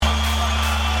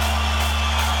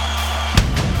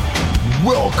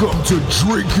Welcome to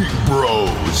Drinking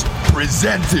Bros,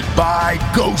 presented by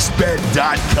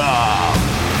GhostBed.com.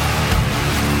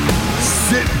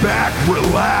 Sit back,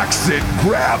 relax, and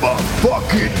grab a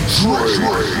fucking drink.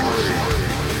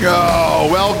 Oh,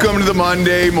 welcome to the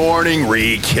Monday morning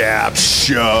recap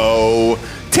show.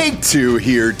 Take 2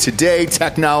 here today.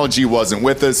 Technology wasn't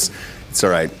with us. It's all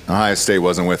right. Ohio State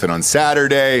wasn't with it on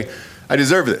Saturday. I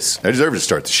deserve this. I deserve to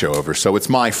start the show over, so it's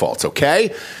my fault,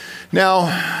 okay? Now,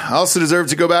 I also deserve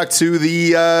to go back to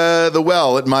the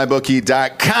well at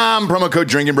mybookie.com. Promo code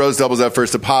Drinking Bros doubles that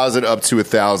first deposit up to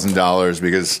 $1,000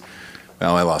 because,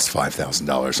 well, I lost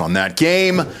 $5,000 on that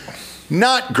game.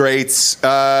 Not great.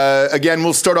 Again,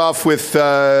 we'll start off with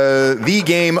the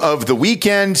game of the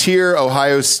weekend here.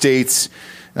 Ohio State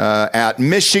at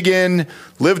Michigan.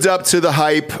 Lived up to the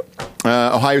hype.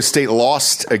 Ohio State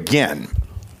lost again.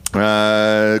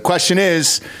 Question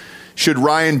is, should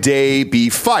Ryan Day be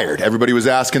fired? Everybody was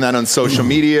asking that on social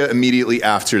media immediately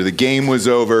after the game was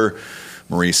over.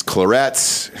 Maurice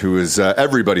Clarett, who is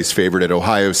everybody's favorite at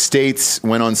Ohio State,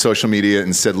 went on social media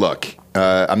and said, look,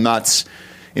 I'm not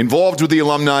involved with the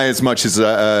alumni as much as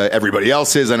everybody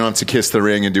else is. I don't have to kiss the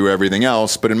ring and do everything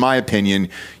else. But in my opinion,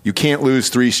 you can't lose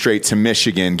 3 straight to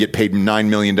Michigan, get paid $9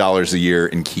 million a year,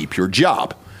 and keep your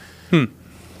job.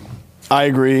 I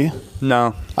agree.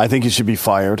 No. I think he should be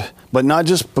fired. But not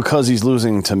just because he's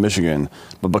losing to Michigan,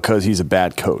 but because he's a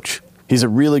bad coach. He's a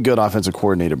really good offensive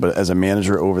coordinator, but as a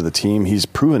manager over the team, he's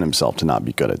proven himself to not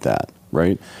be good at that,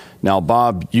 right? Now,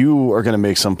 Bob, you are going to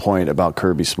make some point about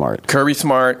Kirby Smart. Kirby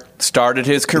Smart started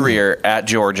his career at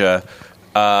Georgia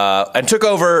and took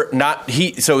over.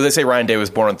 So they say Ryan Day was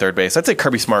born on third base. I'd say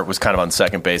Kirby Smart was kind of on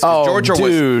second base. Georgia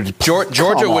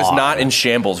was not in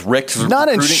shambles. Rick was not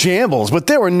in shambles, but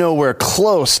they were nowhere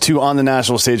close to on the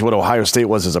national stage what Ohio State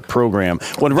was as a program.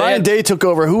 When Ryan Day took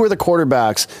over, who were the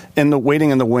quarterbacks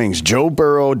waiting in the wings? Joe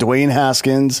Burrow, Dwayne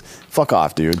Haskins. Fuck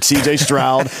off, dude. C.J.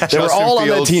 Stroud. They were all on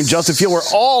that team. Justin Fields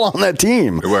were all on that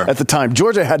team at the time.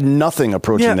 Georgia had nothing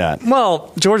approaching that.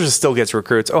 Well, Georgia still gets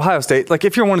recruits. Ohio State, like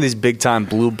if you're one of these big-time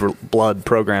blue blood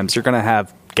programs, you're going to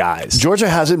have guys. Georgia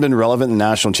hasn't been relevant in the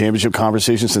national championship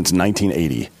conversation since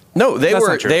 1980. No,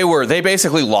 they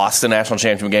basically lost the national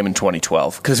championship game in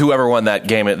 2012 because whoever won that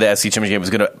game at the SEC championship game was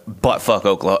going to butt fuck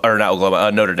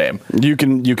Notre Dame. You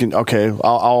can okay.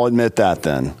 I'll admit that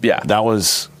then. Yeah, that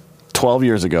was 12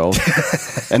 years ago,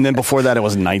 and then before that it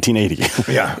was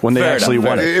 1980. Yeah, when they actually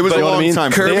won it. It was a long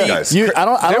time for these guys. They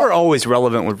were always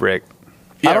relevant with Rick.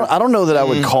 Yeah. I don't know that I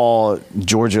would call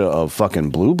Georgia a fucking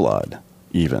blue blood.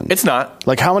 Even it's not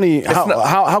like how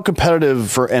competitive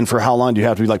for how long do you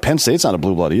have to be? Like Penn State's not a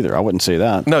blue blood either. I wouldn't say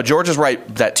that. No, Georgia's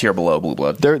right that tier below blue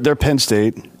blood. They're Penn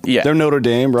State. Yeah, they're Notre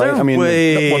Dame, right?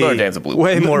 Notre Dame's a blue blood.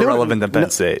 Way more relevant than Penn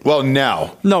State. Well,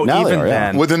 now even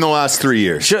then, within the last 3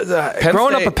 years.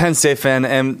 Growing up a Penn State fan,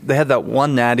 and they had that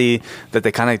one natty that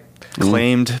they kind of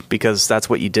claimed because that's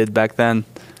what you did back then.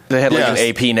 They had an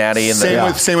AP natty.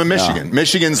 Same with Michigan. Yeah.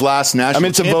 Michigan's last national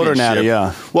it's a voter natty,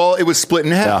 yeah. Well, it was split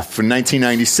in half in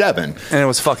 1997. And it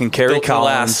was fucking Kerry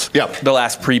Collins. The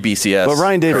last pre-BCS. But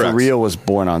Ryan Day for real was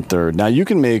born on third. Now, you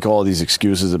can make all these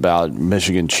excuses about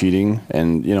Michigan cheating,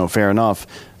 and, fair enough.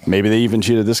 Maybe they even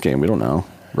cheated this game. We don't know.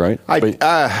 Right?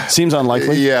 Seems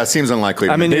unlikely. Yeah, seems unlikely.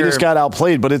 I mean, they just got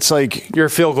outplayed, but it's like... You're a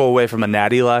field goal away from a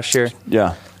natty last year.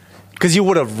 Yeah. Because you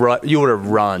would have run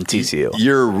TCU.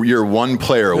 You're one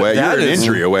player away. You're an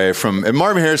injury away from. And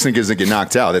Marvin Harrison doesn't get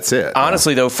knocked out. That's it.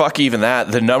 Honestly, though, fuck even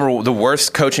that. The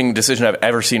worst coaching decision I've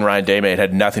ever seen Ryan Day made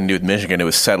had nothing to do with Michigan. It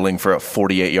was settling for a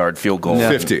 48-yard field goal.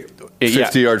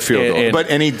 50-yard field goal.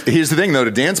 Here's the thing, though. To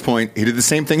Dan's point, he did the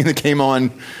same thing in the game on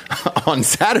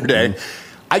Saturday.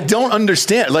 I don't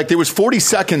understand. Like, there was 40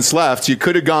 seconds left. You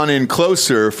could have gone in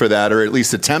closer for that, or at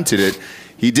least attempted it.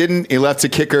 He didn't. He left a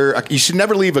kicker. You should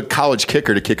never leave a college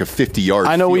kicker to kick a 50-yard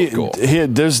field goal.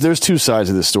 There's two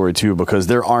sides of this story too, because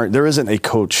there isn't a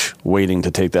coach waiting to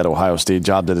take that Ohio State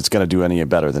job that it's going to do any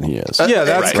better than he is.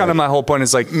 That's kind of my whole point.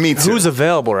 Is like, who's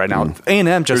available right now?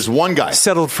 A&M just there's one guy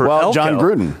settled for Elko. John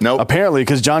Gruden. Nope. Apparently,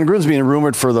 because John Gruden's being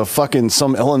rumored for the fucking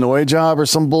some Illinois job or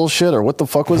some bullshit or what the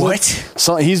fuck was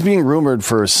it? He's being rumored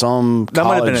for some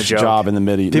college job in the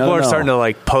Mid. People are starting to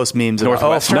like post memes.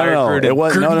 Northwestern.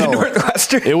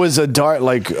 Northwestern. It was a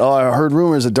I heard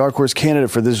rumors a dark horse candidate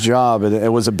for this job, and it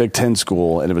was a Big Ten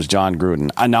school, and it was John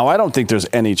Gruden. Now, I don't think there's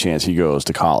any chance he goes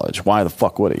to college. Why the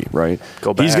fuck would he, right?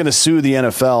 He's going to sue the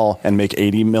NFL and make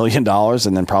 $80 million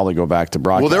and then probably go back to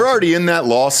broadcast. Well, they're already in that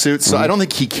lawsuit, so I don't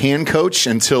think he can coach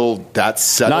until that's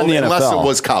settled. Not in the unless NFL. It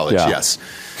was college, yes.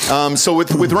 So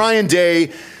with Ryan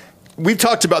Day... we've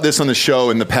talked about this on the show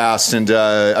in the past, and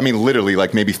literally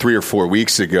like maybe 3 or 4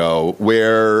 weeks ago,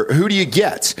 where who do you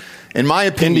get? In my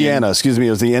opinion, Indiana, excuse me,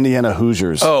 it was the Indiana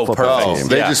Hoosiers. Football team.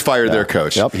 They just fired their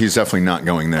coach. Yep. He's definitely not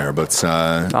going there. But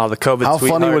the COVID. How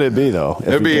funny would it be, though?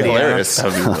 It'd be hilarious.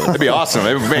 It'd be awesome.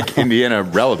 It would make Indiana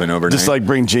relevant overnight. Just like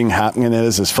bring Jing Hatton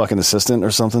as his fucking assistant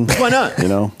or something. Why not?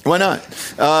 Why not?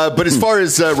 But as far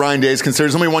as Ryan Day is concerned,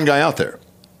 there's only one guy out there.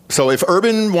 So if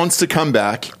Urban wants to come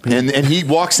back and he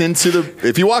walks in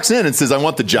and says, I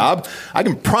want the job, I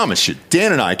can promise you,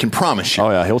 Dan and I can promise you. Oh,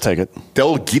 yeah, he'll take it.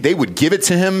 They would give it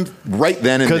to him right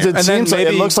then and there. Because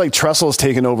it looks like Tressel's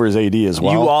taking over as AD as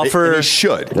well. You offer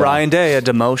Ryan Day a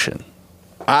demotion.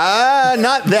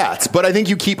 Not that, but I think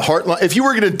you keep Hartline. If you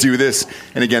were going to do this,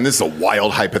 and again, this is a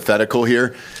wild hypothetical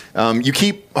here, you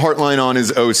keep Hartline on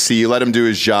as OC, let him do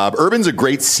his job. Urban's a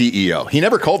great CEO. He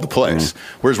never called the plays,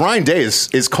 whereas Ryan Day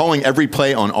is calling every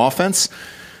play on offense.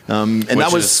 And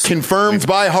that was confirmed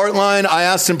by Hartline. I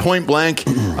asked him point blank.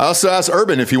 I also asked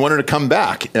Urban if he wanted to come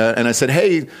back. And I said,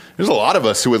 hey, there's a lot of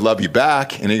us who would love you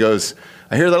back. And he goes,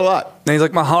 I hear that a lot. And he's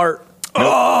like, my heart.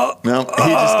 No, he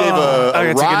just gave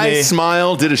a wry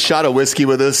smile, did a shot of whiskey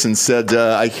with us, and said,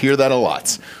 I hear that a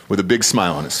lot, with a big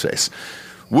smile on his face.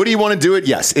 Would he want to do it?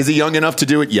 Yes. Is he young enough to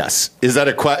do it? Yes. Is that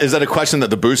a question that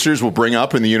the boosters will bring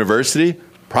up in the university?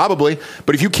 Probably.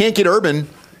 But if you can't get Urban,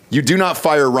 you do not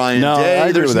fire Ryan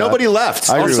Day. There's nobody left.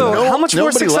 Also, how much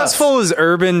more successful is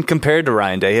Urban compared to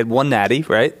Ryan Day? He had one natty,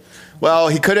 right? Well,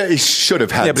 he should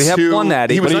have had but he had one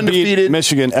natty. He was undefeated. Beat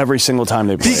Michigan every single time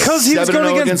they played. Because he was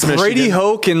going against Brady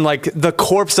Hoke and like the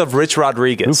corpse of Rich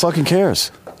Rodriguez. Who fucking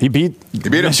cares? He beat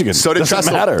Michigan. So did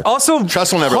Tressel. Matter. Also,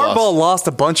 Tressel never Harbaugh lost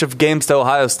a bunch of games to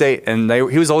Ohio State, and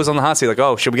he was always on the hot seat. Like,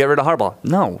 oh, should we get rid of Harbaugh?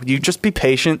 No, you just be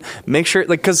patient. Make sure,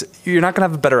 because you're not going to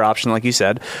have a better option, like you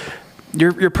said.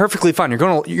 You're perfectly fine.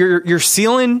 Your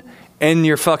ceiling and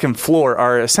your fucking floor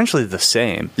are essentially the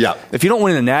same. Yeah. If you don't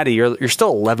win the Natty, you're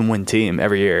still 11-win team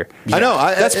every year. I know.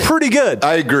 That's pretty good.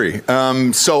 I agree.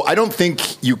 So I don't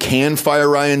think you can fire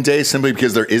Ryan Day simply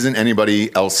because there isn't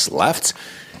anybody else left.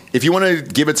 If you want to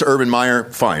give it to Urban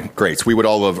Meyer, fine, great. We would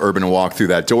all love Urban to walk through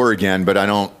that door again, but I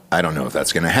don't know if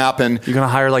that's going to happen. You're going to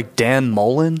hire like Dan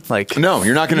Mullen? No,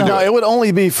 you're not going to do it. No, it would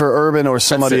only be for Urban or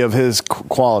somebody of his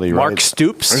quality, right? Mark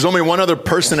Stoops? There's only one other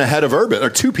person ahead of Urban, or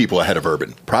two people ahead of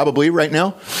Urban, probably right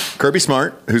now. Kirby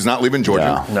Smart, who's not leaving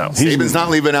Georgia. Yeah. No. Saban's not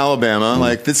leaving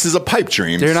Alabama. This is a pipe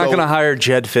dream. You're not going to hire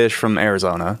Jed Fish from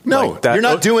Arizona. No, you're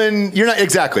not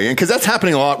exactly. And because that's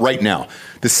happening a lot right now.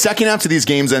 The second after these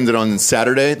games ended on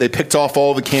Saturday, they picked off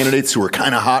all the candidates who are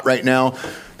kind of hot right now.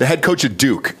 The head coach of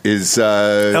Duke is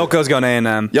Elko's going to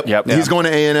A&M. Yep. He's going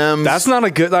to A&M. That's not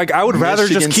a good. I would rather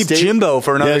just keep Jimbo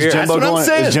for another year. That's what I'm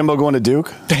saying. Is Jimbo going to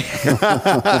Duke?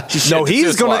 No,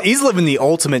 he's living the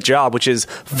ultimate job, which is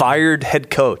fired head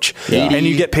coach, and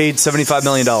you get paid $75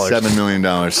 million. $7 million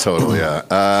total.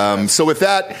 Yeah. So with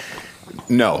that.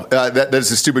 No,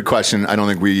 that's a stupid question. I don't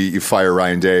think you fire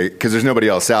Ryan Day because there's nobody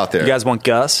else out there. You guys want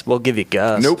Gus? We'll give you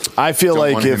Gus. Nope. I feel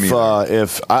like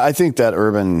if I think that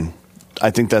Urban,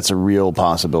 I think that's a real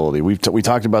possibility. We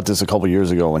talked about this a couple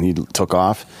years ago when he took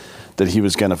off, that he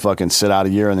was going to fucking sit out a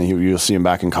year and then you'll see him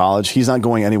back in college. He's not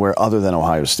going anywhere other than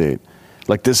Ohio State.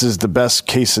 Like, this is the best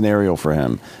case scenario for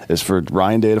him, is for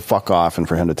Ryan Day to fuck off and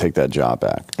for him to take that job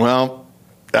back. Well,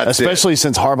 especially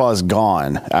since Harbaugh is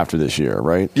gone after this year,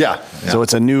 right? Yeah. So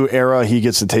it's a new era. He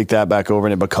gets to take that back over,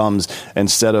 and it becomes,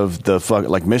 instead of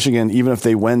like Michigan, even if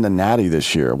they win the Natty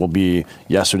this year, will be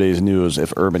yesterday's news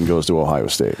if Urban goes to Ohio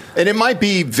State. And it might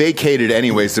be vacated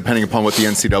anyways, depending upon what the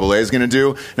NCAA is going to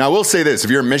do. Now, I will say this. If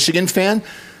you're a Michigan fan,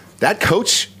 that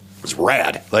coach was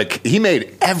rad. Like, he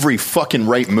made every fucking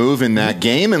right move in that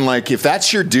game. And, like, if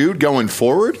that's your dude going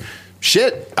forward,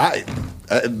 shit.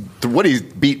 He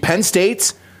beat Penn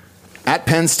State at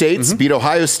Penn State, beat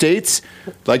Ohio State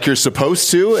like you're supposed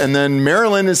to, and then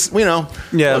Maryland is, on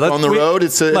the road.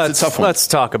 It's a tough one. Let's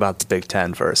talk about the Big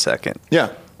Ten for a second.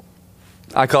 Yeah.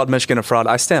 I called Michigan a fraud.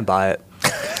 I stand by it.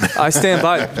 I stand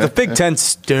by it. The Big Ten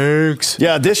stinks.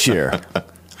 Yeah, this year.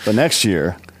 But next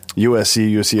year,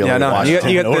 USC, UCLA, Washington,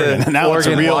 you get Oregon. Now it's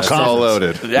a real conference. All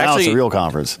loaded. Now it's a real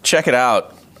conference. Check it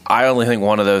out. I only think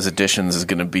one of those additions is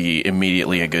going to be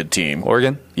immediately a good team.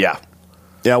 Oregon? Yeah.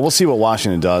 Yeah, we'll see what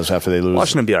Washington does after they lose.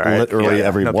 Washington will be all right. Literally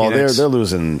they're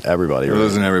losing everybody. They're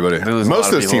losing everybody. Most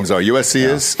of those teams are. USC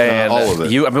is, and all of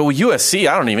it. USC,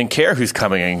 I don't even care who's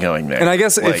coming and going there. And I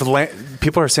guess if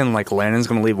people are saying like Lannon's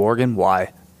going to leave Oregon,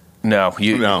 why? No,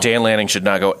 Dan Lanning should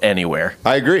not go anywhere.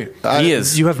 I agree. He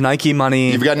is. You have Nike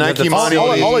money. You've got Nike money.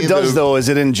 All it does, though, is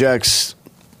it injects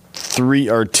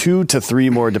 2 to 3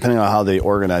 more, depending on how they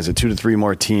organize it, 2 to 3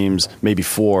 more teams, maybe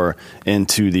 4,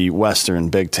 into the Western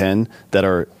Big Ten that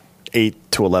are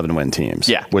 8 to 11 win teams.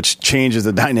 Yeah. Which changes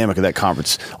the dynamic of that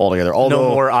conference altogether. Although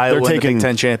no more Iowa they're taking, in the Big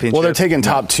Ten championship. Well, they're taking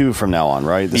top 2 from now on,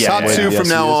 right? Top 2 from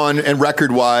now on, and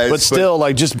record-wise. But still,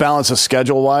 like, just balance of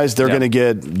schedule-wise, they're going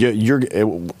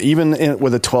to even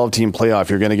with a 12-team playoff,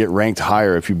 you're going to get ranked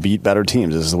higher if you beat better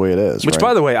teams. This is the way it is. Which, right?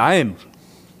 by the way, I am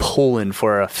pulling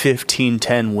for a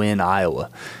 15-10 win Iowa.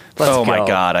 Let's go. My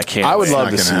God, I can't. I would wait. love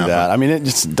to see that. I mean,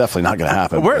 it's definitely not going to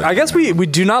happen. I guess we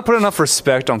do not put enough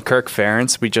respect on Kirk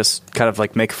Ferentz. We just kind of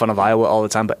like make fun of Iowa all the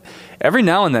time. But every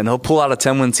now and then, he'll pull out a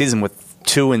 10-win season with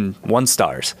 2 and 1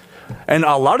 stars. And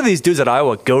a lot of these dudes at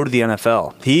Iowa go to the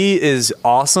NFL. He is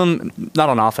awesome, not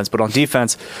on offense, but on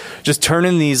defense, just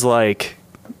turning these like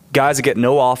guys that get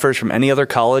no offers from any other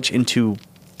college into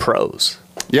pros.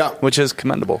 Yeah, which is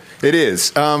commendable. It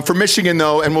is. For Michigan,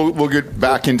 though, and we'll get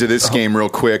back into this game real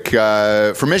quick.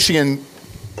 For Michigan,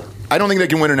 I don't think they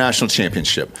can win a national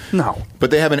championship. No. But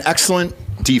they have an excellent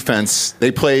defense.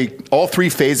 They play all 3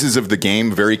 phases of the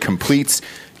game very complete.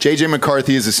 J.J.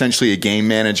 McCarthy is essentially a game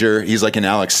manager. He's like an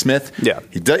Alex Smith. Yeah.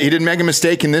 He didn't make a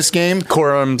mistake in this game.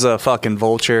 Corum's a fucking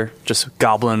vulture, just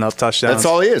gobbling up touchdowns. That's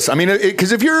all he is. I mean,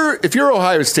 because if you're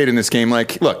Ohio State in this game,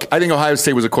 like, look, I think Ohio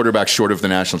State was a quarterback short of the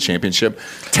national championship.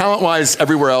 Talent-wise,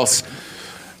 everywhere else,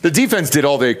 the defense did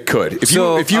all they could. If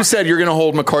you said you're going to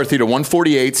hold McCarthy to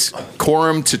 148,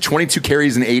 Corum to 22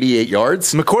 carries and 88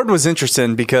 yards. McCord was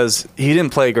interesting because he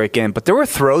didn't play a great game, but there were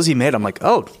throws he made. I'm like,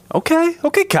 oh, okay,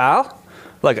 Kyle.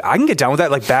 Like, I can get down with that,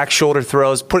 like back shoulder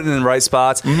throws, put it in the right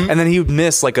spots, and then he would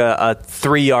miss like a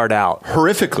 3-yard out.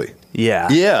 Horrifically. Yeah.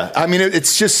 Yeah. I mean,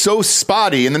 it's just so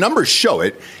spotty, and the numbers show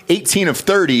it. 18 of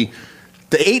 30.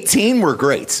 The 18 were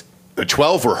great. The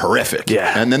 12 were horrific.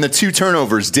 Yeah. And then the 2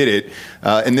 turnovers did it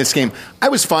in this game. I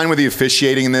was fine with the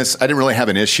officiating in this. I didn't really have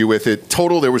an issue with it.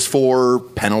 Total, there was 4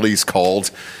 penalties called.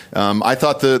 I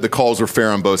thought the calls were fair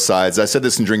on both sides. I said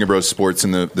this in Drinking Bros Sports in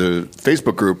the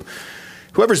Facebook group.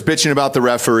 Whoever's bitching about the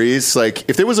referees, like,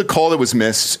 if there was a call that was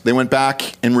missed, they went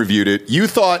back and reviewed it. You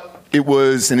thought it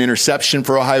was an interception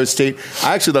for Ohio State.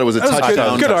 I actually thought it was a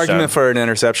touchdown. Good argument for an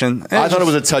interception. I thought it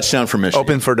was a touchdown for Michigan.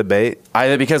 Open for debate.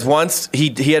 Because once he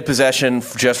had possession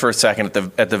just for a second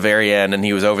at the very end, and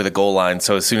he was over the goal line.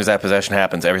 So as soon as that possession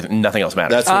happens, nothing else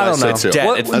matters. That's what I said too.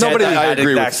 I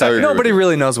agree with you. Nobody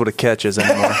really knows what a catch is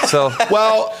anymore. So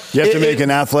well, you have to make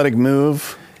an athletic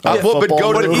move. But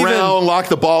go to the ground, lock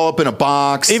the ball up in a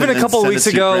box. Even a couple of weeks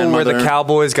ago where the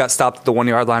Cowboys got stopped at the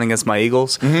 1-yard line against my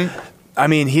Eagles, I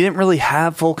mean, he didn't really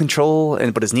have full control,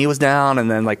 but his knee was down,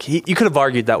 and then like you could have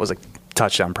argued that was a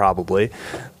touchdown probably.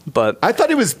 But I thought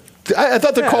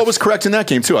the call was correct in that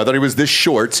game too. I thought he was this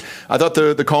short. I thought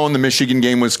the call in the Michigan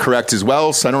game was correct as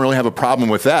well, so I don't really have a problem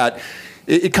with that.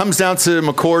 It comes down to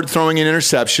McCord throwing an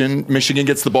interception. Michigan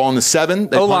gets the ball in the 7.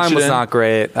 O-line was not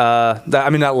great.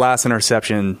 That last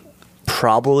interception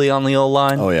probably on the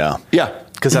O-line. Oh, yeah. Yeah.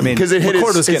 Because, I mean,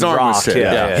 McCord was getting rocked.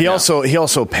 Yeah. He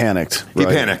also panicked. Right?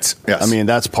 He panicked, yes. I mean,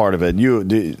 that's part of it.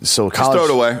 Just throw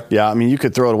it away. Yeah, I mean, you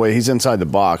could throw it away. He's inside the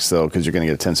box, though, because you're going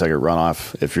to get a 10-second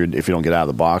runoff if you don't get out of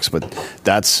the box. But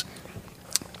that's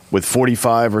with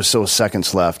 45 or so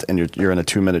seconds left, and you're in a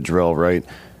 2-minute drill, right?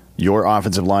 Your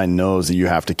offensive line knows that you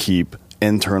have to keep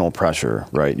internal pressure,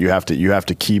 right? You have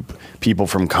to keep people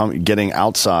from getting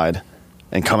outside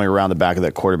and coming around the back of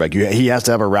that quarterback. He has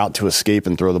to have a route to escape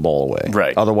and throw the ball away.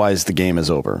 Right. Otherwise, the game is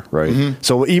over, right? Mm-hmm.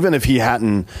 So even if he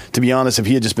hadn't, to be honest, if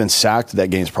he had just been sacked, that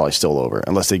game's probably still over,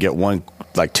 unless they get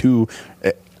 2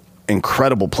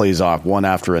 incredible plays off, one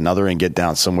after another, and get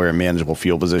down somewhere in manageable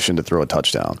field position to throw a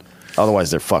touchdown.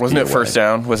 Other's they're fucked. Wasn't it first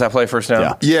down? Was that play first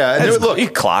down? Yeah. And look, you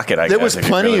clock it. I there guess, was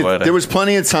plenty. Really there was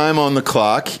plenty of time on the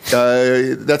clock.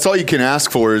 That's all you can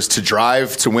ask for is to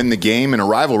drive to win the game in a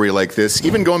rivalry like this.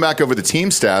 Even going back over the team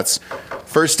stats,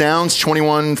 first downs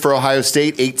 21 for Ohio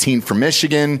State, 18 for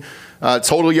Michigan.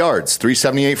 Total yards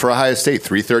 378 for Ohio State,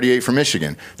 338 for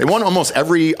Michigan. They won almost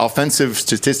every offensive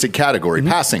statistic category.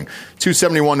 Passing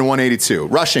 271 to 182.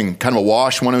 Rushing kind of a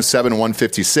wash, 107 to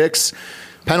 156.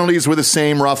 Penalties were the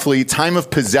same, roughly. Time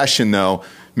of possession, though,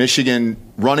 Michigan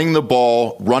running the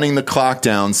ball, running the clock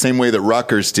down, same way that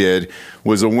Rutgers did,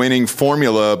 was a winning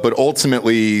formula. But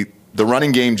ultimately, the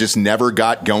running game just never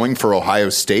got going for Ohio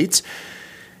State.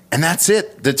 And that's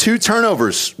it. The 2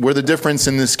 turnovers were the difference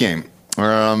in this game.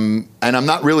 And I'm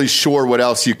not really sure what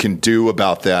else you can do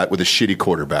about that with a shitty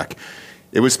quarterback.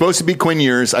 It was supposed to be Quinn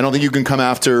Ewers. I don't think you can come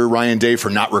after Ryan Day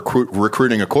for not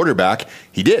recruiting a quarterback.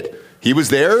 He did. He was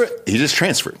there. He just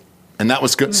transferred. And that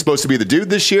was supposed to be the dude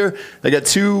this year. They got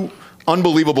 2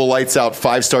 unbelievable lights out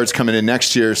 5 stars coming in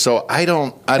next year. So I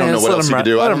don't know what else you can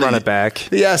do. Let him run it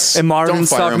back. Yes. And Marvin's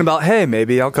talking about, hey,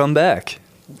 maybe I'll come back.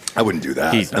 I wouldn't do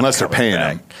that unless they're paying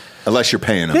him. Unless you're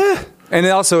paying him. Yeah. And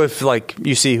also if like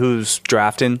you see who's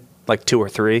drafting, like 2 or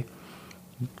 3.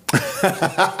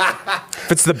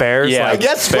 If it's the Bears, Yeah, I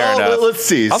guess. fair enough. Let's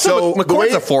see. Also, So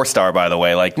McCord's a 4-star, by the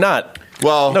way. Like,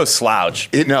 no slouch.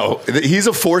 He's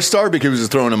a 4-star because he was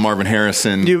throwing to Marvin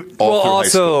Harrison all through high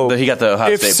school. He got the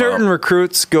Ohio if State certain bump.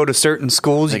 recruits go to certain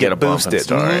schools, you They get a bump and boosted.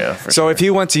 star, yeah, So sure. if he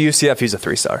went to UCF, he's a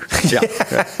 3-star. Yeah.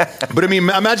 But I mean,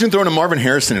 imagine throwing to Marvin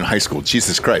Harrison in high school.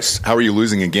 Jesus Christ. How are you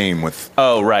losing a game with...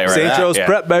 Oh, right. St. Joe's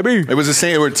Prep, baby. It was the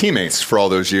same. We were teammates for all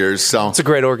those years. So It's a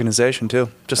great organization, too.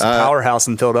 Just a powerhouse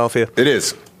in Philadelphia. It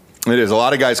is. It is. A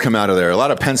lot of guys come out of there. A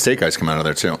lot of Penn State guys come out of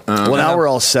there, too. Well, now we're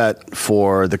all set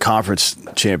for the conference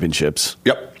championships.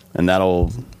 Yep. And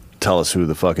that'll tell us who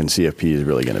the fucking CFP is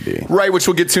really going to be. Right, which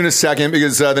we'll get to in a second,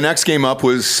 because the next game up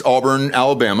was Auburn,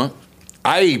 Alabama.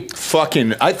 I was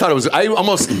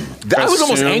almost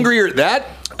angrier at that.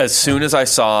 As soon as I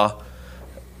saw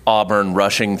Auburn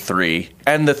rushing 3,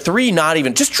 and the 3 not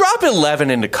even, just drop 11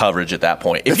 into coverage at that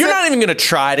point. If you're not even going to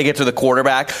try to get to the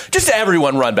quarterback, just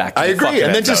everyone run back to I the agree. fucking And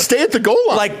then end just zone. stay at the goal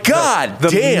line. Like, God The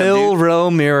damn, dude.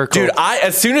 Milrow miracle. Dude,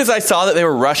 as soon as I saw that they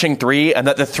were rushing 3 and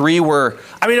that the 3 were...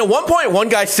 I mean, at one point, one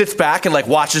guy sits back and, like,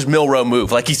 watches Milrow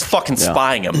move. Like, he's fucking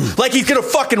spying him. Like, he's going to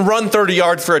fucking run 30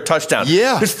 yards for a touchdown.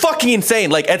 Yeah. It's fucking insane.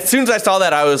 Like, as soon as I saw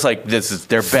that, I was like, they're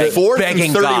Fourth and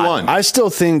begging 31. God. I still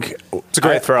think it's a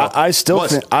great throw. I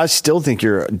still think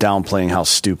you're downplaying how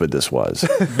stupid this was.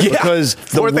 Because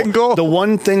Fourth and goal. the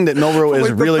one thing that Milrow is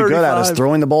With the really good at is 35.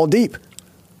 throwing the ball deep.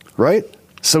 Right?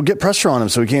 So get pressure on him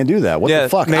so he can't do that. What Yeah, the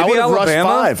fuck? maybe I would have rushed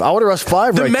Alabama? 5. I would have rushed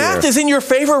 5 The right math there. is in your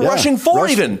favor Yeah. rushing 4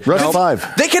 Rush- even. rush No.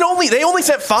 5. They only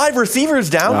sent 5 receivers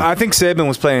down. I think Saban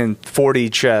was playing 40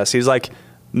 chess. He was like,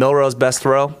 Milrow's best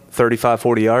throw, 35,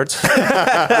 40 yards.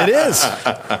 It is.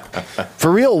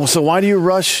 For real. So why do you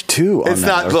rush 2 on It's that?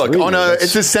 not. Or Look, 3?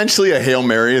 it's essentially a Hail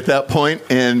Mary at that point,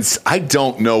 and I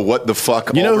don't know what the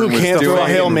fuck. You know who Auburn was can't throw doing. a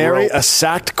Hail Mary? A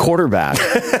sacked quarterback.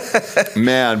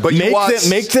 Man, but you watch,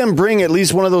 make them bring at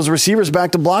least one of those receivers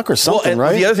back to block or something, and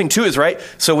right? the other thing too is right.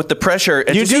 So with the pressure,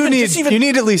 and You just do even- need just even- you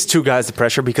need at least 2 guys to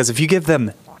pressure, because if you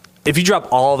drop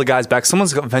all the guys back,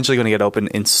 someone's eventually going to get open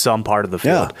in some part of the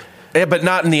field. Yeah, but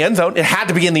not in the end zone. It had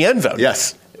to be in the end zone.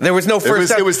 Yes. There was no first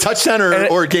down. It was touchdown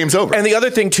or game's over. And the other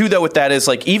thing, too, though, with that is,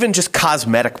 like, even just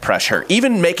cosmetic pressure,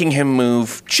 even making him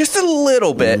move just a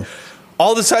little bit,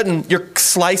 all of a sudden, you're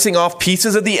slicing off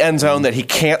pieces of the end zone that he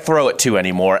can't throw it to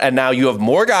anymore. And now you have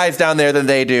more guys down there than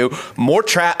they do, more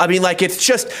trap. I mean, like, it's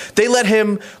just, they let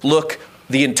him look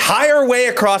the entire way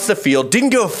across the field,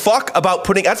 didn't give a fuck about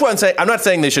putting, that's what I'm saying. I'm not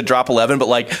saying they should drop 11, but,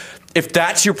 like, if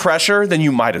that's your pressure, then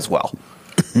you might as well.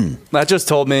 That just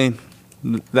told me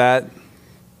that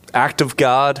act of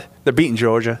God, they're beating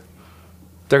Georgia.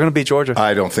 They're going to beat Georgia.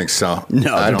 I don't think so.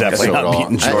 No, I they're don't think definitely so not at all.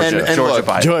 beating Georgia. And Georgia look,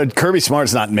 by Kirby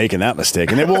Smart's not making that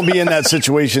mistake, and it won't be in that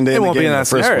situation. It won't be in that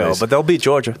first scenario, place. but they'll beat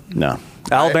Georgia. No.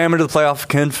 Alabama to the playoff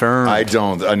confirmed. I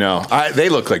don't. I know. They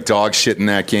look like dog shit in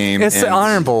that game. It's the and-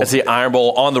 Iron Bowl. It's the Iron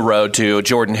Bowl on the road to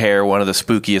Jordan Hare, one of the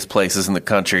spookiest places in the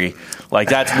country. Like,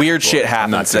 that's weird shit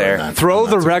I'm not happens doing there. that. Throw I'm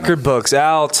the not doing record books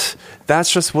out. That's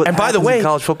just what And by the happens way, in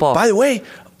college football.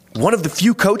 one of the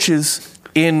few coaches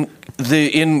in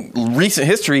recent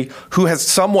history who has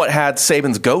somewhat had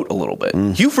Saban's goat a little bit.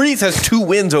 Hugh Freeze has 2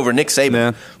 wins over Nick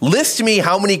Saban. Yeah. List me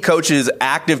how many coaches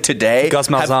active today Gus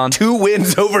have Malzahn. 2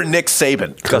 wins over Nick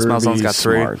Saban. Gus Malzahn's Kirby got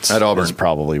 3. Smart's At Auburn. is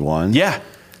probably one. Yeah.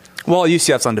 Well,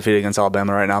 UCF's undefeated against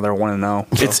Alabama right now. They're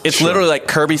 1-0. It's literally like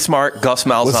Kirby Smart, Gus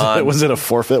Malzahn. Was it a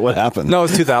forfeit? What happened? No,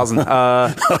 it's 2000.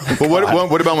 But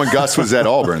what about when Gus was at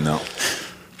Auburn, though?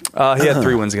 He had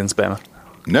 3 wins against Bama.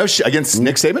 No shit. Against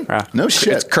Nick Saban? Yeah. No It's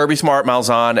shit. Kirby Smart,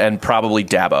 Malzahn, and probably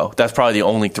Dabo. That's probably the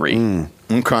only 3.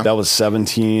 Okay. That was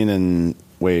 17 and...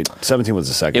 Wait, 17 was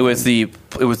the second. It was the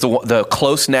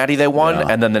close natty they won, Yeah.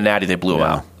 and then the natty they blew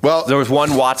Yeah. out. Well- there was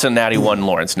one Watson natty, one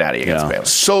Lawrence natty against Yeah.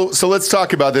 Bama. So let's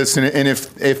talk about this. And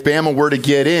if Bama were to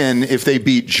get in, if they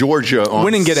beat Georgia on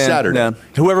Win and get Saturday. in. Yeah.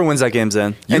 Whoever wins that game's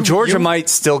in. And Georgia you- might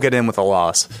still get in with a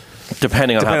loss.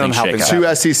 Depending on Depending how on things how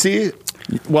shake things out. 2 SEC?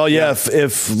 Well, yeah,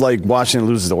 if like Washington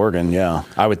loses to Oregon, yeah,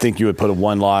 I would think you would put a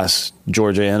 1-loss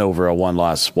Georgia in over a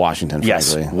 1-loss Washington.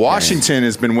 Yes. frankly. Washington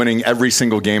has been winning every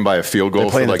single game by a field goal They're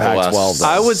for playing like the the last Pac-12, though.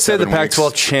 I would say the 7 weeks.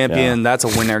 Pac-12 champion, Yeah. that's a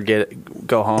winner,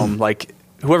 go home. Like,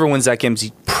 whoever wins that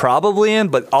game's probably in,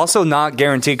 but also not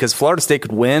guaranteed because Florida State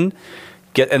could win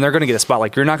and they're going to get a spot.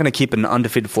 Like, you're not going to keep an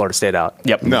undefeated Florida State out.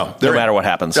 Yep. No matter what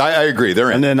happens. I agree. They're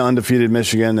in. And then undefeated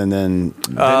Michigan, and then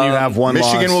you have one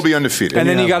Michigan loss. will be undefeated. And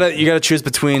then you gotta choose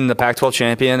between the Pac-12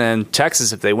 champion and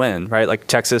Texas if they win, right? Like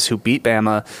Texas, who beat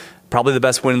Bama, probably the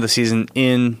best win of the season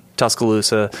in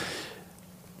Tuscaloosa.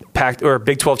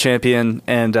 Big 12 champion,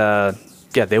 and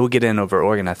they would get in over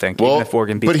Oregon, I think, even if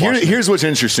Oregon beats Washington. Here's what's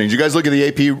interesting. Did you guys look at the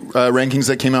AP rankings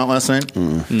that came out last night?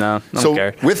 No, I don't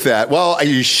care. With that, well,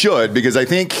 you should, because I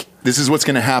think this is what's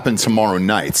going to happen tomorrow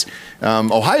night.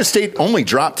 Ohio State only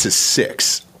dropped to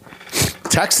 6.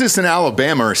 Texas and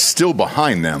Alabama are still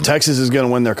behind them. Texas is going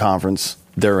to win their conference.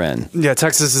 They're in. Yeah,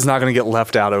 Texas is not going to get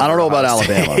left out. Over I don't know about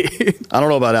Ohio Alabama. I don't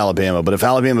know about Alabama, but if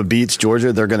Alabama beats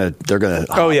Georgia, they're going to.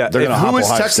 Oh, yeah. Who was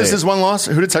Texas's one loss?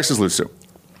 Who did Texas lose to?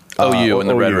 OU in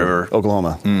the Red River.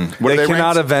 Oklahoma. They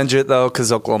cannot ranked? avenge it, though,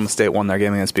 because Oklahoma State won their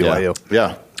game against BYU.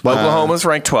 Yeah. Oklahoma's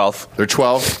ranked 12th. They're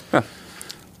 12.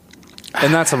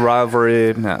 And that's a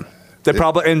rivalry. No.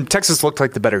 And Texas looked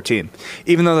like the better team.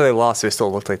 Even though they lost, they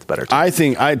still looked like the better team. I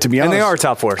think, to be honest, and they are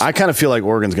top 4. I kind of feel like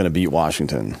Oregon's going to beat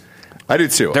Washington. I do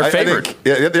too. They're favored.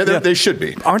 They should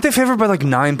be. Aren't they favored by like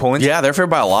 9 points? Yeah, they're favored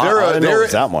by a lot. I didn't know it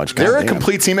was that much. They're a God damn.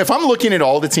 complete team. If I'm looking at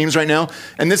all the teams right now,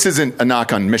 and this isn't a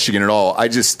knock on Michigan at all, I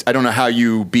don't know how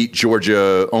you beat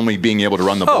Georgia only being able to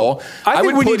run the ball. I think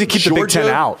would we put need to keep the Big Ten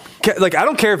out. Like, I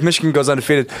don't care if Michigan goes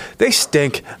undefeated. They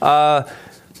stink.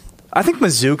 I think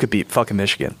Mizzou could beat fucking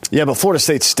Michigan. Yeah, but Florida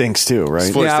State stinks too, right?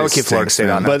 Florida I would keep Florida State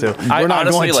on that But too. we're not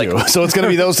honestly, going to. So it's going to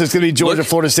be those. It's going to be Georgia,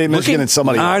 Florida State, Michigan, and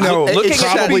somebody else. I know. It's Looking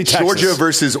probably at Texas. Georgia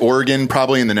versus Oregon,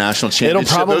 probably in the national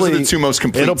championship. Those are the two most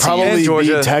complete It'll teams. probably And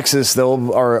Georgia. be Texas.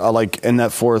 They'll are like in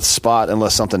that 4th spot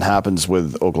unless something happens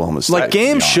with Oklahoma State. Like,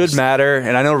 games should matter,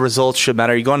 and I know results should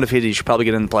matter. You go undefeated, you should probably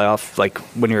get in the playoff, like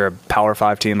when you're a Power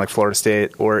 5 team like Florida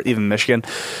State or even Michigan.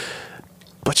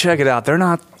 But check it out. They're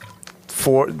not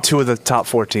 2 of the top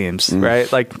 4 teams,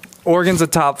 right? Like, Oregon's a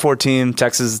top 4 team,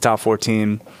 Texas is a top 4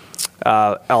 team,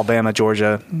 Alabama,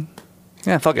 Georgia.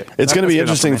 Yeah, fuck it. It's going to be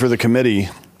interesting for the committee.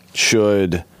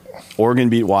 Should Oregon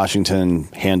beat Washington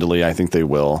handily? I think they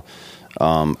will.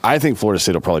 I think Florida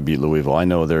State will probably beat Louisville. I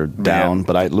know they're down,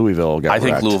 but Louisville got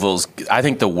wrecked. I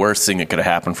think the worst thing that could have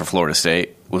happened for Florida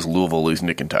State was Louisville losing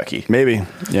to Kentucky. Maybe.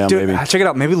 Yeah, Dude, maybe. check it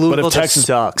out. Maybe Louisville just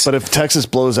sucks. But if Texas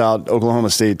blows out Oklahoma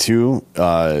State too,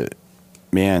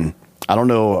 man, I don't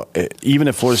know. Even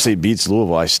if Florida State beats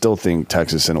Louisville, I still think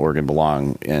Texas and Oregon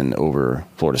belong in over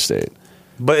Florida State.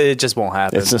 But it just won't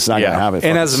happen. It's just not going to happen.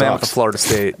 And as a man with the Florida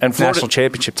State national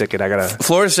championship ticket, I got to...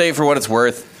 Florida State, for what it's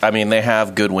worth, I mean, they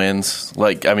have good wins.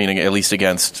 Like, I mean, at least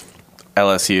against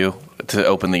LSU to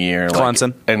open the year.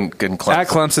 Clemson. And Clemson. At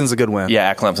Clemson's a good win. Yeah,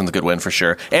 at Clemson's a good win for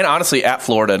sure. And honestly, at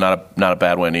Florida, not a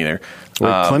bad win either.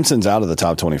 Clemson's out of the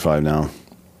top 25 now.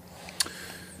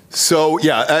 So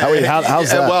yeah,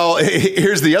 how's that? Well,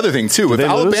 here's the other thing too. If they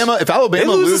Alabama They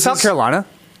lose loses to South Carolina.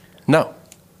 No.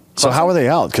 So how are they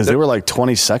out? Because they were like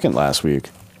 22nd last week.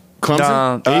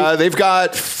 Clemson, they've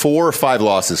got 4 or 5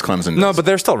 losses. Clemson does. No, but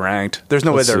they're still ranked. There's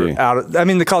no Let's way they're see. out. I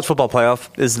mean, the college football playoff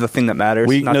is the thing that matters.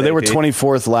 No, they were AP.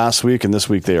 24th last week, and this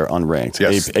week they are unranked.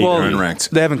 Yes. AP, They're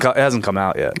unranked. They haven't. It hasn't come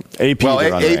out yet. AP, Well,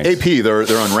 they're unranked. AP, they're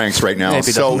unranked right now. AP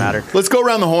doesn't matter. Let's go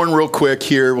around the horn real quick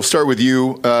here. We'll start with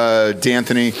you,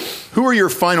 D'Anthony. Who are your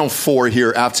final 4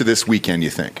 here after this weekend, you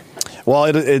think?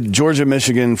 Well, Georgia,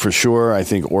 Michigan for sure. I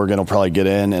think Oregon will probably get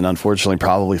in, and unfortunately,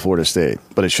 probably Florida State.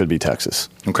 But it should be Texas.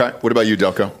 Okay. What about you,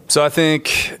 Delco? So I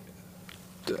think,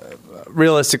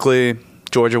 realistically,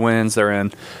 Georgia wins. They're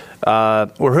in.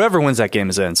 Or whoever wins that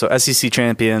game is in. So SEC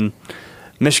champion.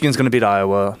 Michigan's going to beat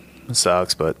Iowa. It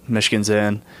sucks, but Michigan's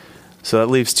in. So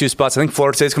that leaves 2 spots. I think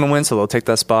Florida State's going to win, so they'll take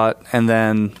that spot. And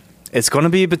then it's going to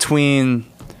be between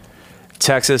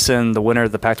Texas and the winner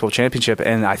of the Pac-12 championship.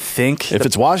 And I think if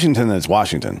it's Washington, then it's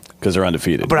Washington because they're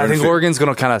undefeated. But I think Oregon's going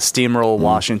to kind of steamroll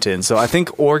Washington. So I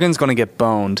think Oregon's going to get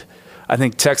boned. I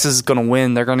think Texas is going to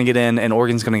win. They're going to get in, and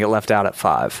Oregon's going to get left out at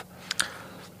 5.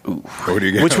 What do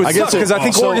you get? Which would suck because I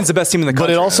think Oregon's the best team in the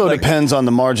country. But it also depends on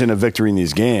the margin of victory in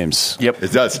these games. Yep.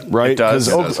 It does. Right? It does.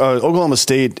 Because Oklahoma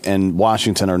State and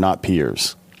Washington are not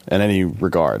peers in any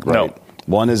regard, right? No.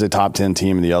 One is a top 10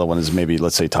 team, and the other one is maybe,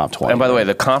 let's say, top 20. And by the way,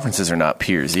 the conferences are not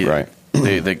peers either. Right.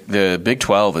 The Big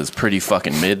 12 is pretty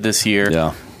fucking mid this year.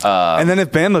 Yeah. And then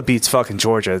if Bama beats fucking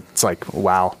Georgia, it's like,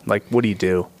 wow. Like, what do you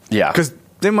do? Yeah. Because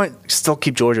they might still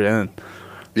keep Georgia in.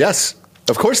 Yes.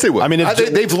 Of course they will. I mean,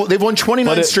 they've won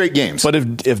 29 straight games. But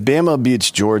if Bama beats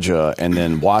Georgia and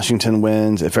then Washington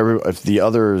wins, if the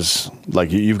others,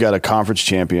 like you've got a conference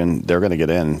champion, they're going to get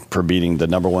in for beating the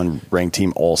number 1 ranked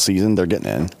team all season. They're getting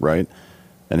in, right?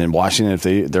 And then Washington, if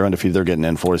they're undefeated, they're getting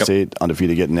in. Florida State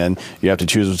undefeated, getting in. You have to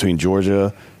choose between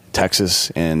Georgia,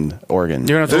 Texas and Oregon.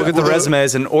 You're going to have to look at the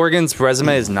resumes, and Oregon's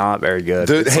resume is not very good.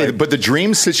 But the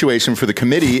dream situation for the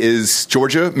committee is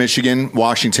Georgia, Michigan,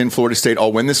 Washington, Florida State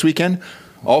all win this weekend.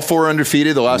 All 4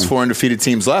 undefeated, the last 4 undefeated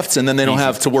teams left, and then they don't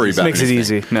have to worry about it. Makes it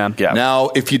easy, man. Yeah. Now,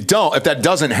 if that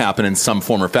doesn't happen in some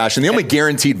form or fashion, the only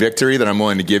guaranteed victory that I'm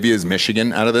willing to give you is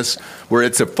Michigan out of this, where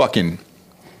it's a fucking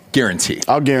guarantee.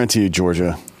 I'll guarantee you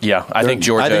Georgia. Yeah, I think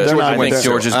Georgia. I think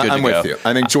Georgia's good I'm to go. with you.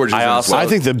 I think Georgia's I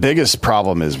think the biggest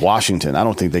problem is Washington. I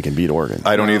don't think they can beat Oregon.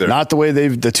 I don't either. Not the way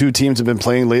the two teams have been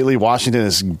playing lately. Washington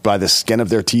is by the skin of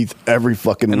their teeth every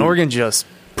fucking And week. Oregon just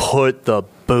put the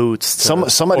boots.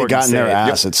 Somebody Oregon got in their State.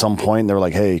 ass at some point. And they were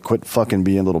like, "Hey, quit fucking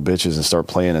being little bitches and start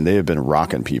playing." And they have been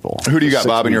rocking people. Who do you got, 6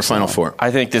 Bob, in your weeks Final now. Four? I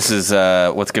think this is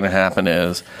what's going to happen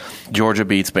is Georgia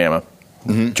beats Bama.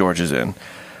 Georgia's in.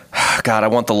 God, I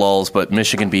want the lulls, but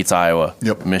Michigan beats Iowa.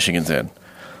 Yep. Michigan's in.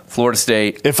 Florida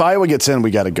State. If Iowa gets in,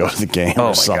 we got to go to the game Oh, my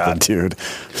or something, God. dude.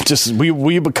 Just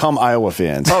we become Iowa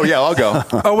fans. Oh, yeah, I'll go.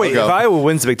 Oh, wait. I'll If go. Iowa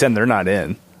wins the Big Ten, they're not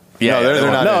in. Yeah, No,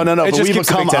 they're not. No. It But just we keeps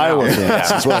the become Big Ten Iowa out. fans.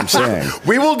 That's what I'm saying.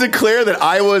 We will declare that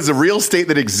Iowa is a real state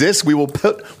that exists. We will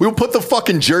put the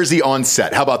fucking jersey on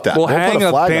set. How about that? We'll put hang a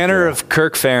a flag up banner there. of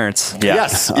Kirk Ferentz. Yeah.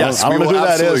 Yes, I don't we know will who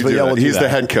that is, absolutely but do yeah, that. we'll do He's that. the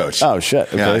head coach. Oh shit!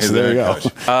 Okay, Yeah, he's so the there you head go.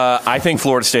 coach. I think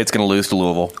Florida State's going to lose to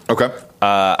Louisville. Okay.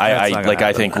 not gonna I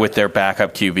happen. think with their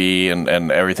backup QB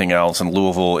and everything else, and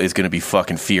Louisville is going to be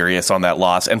fucking furious on that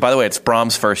loss. And by the way, it's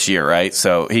Brom's first year, right?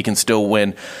 So he can still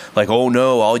win. Like, oh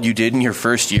no, all you did in your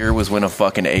first year was win a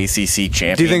fucking ACC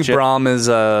championship. Do you think Brom is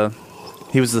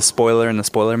he was the spoiler in the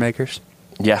Spoiler Makers?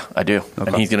 Yeah, I do,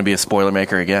 and he's going to be a spoiler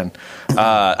maker again.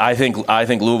 I think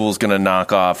Louisville's going to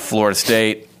knock off Florida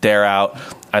State. They're out.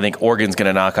 I think Oregon's going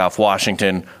to knock off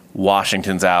Washington.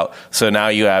 Washington's out. So now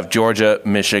you have Georgia,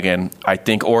 Michigan. I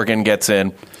think Oregon gets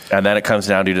in, and then it comes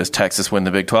down to does Texas win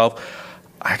the Big 12?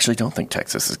 I actually don't think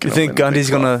Texas is going to. You think Gundy's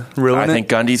going to ruin it? I think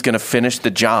Gundy's going to finish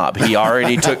the job. He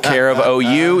already took care of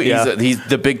OU. He's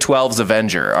the Big 12's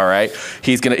Avenger. All right,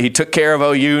 he took care of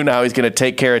OU. Now he's going to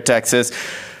take care of Texas.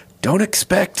 Don't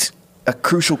expect a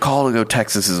crucial call to go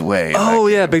Texas's way. Oh,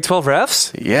 yeah, Big 12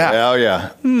 refs? Yeah. Oh,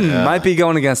 yeah. Might be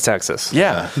going against Texas.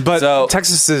 Yeah. But So-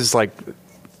 Texas is like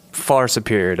far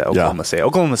superior to Oklahoma State.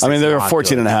 Oklahoma State. I mean, they're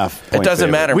 14 and a half. It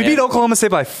doesn't matter. We man. beat Oklahoma State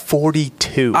by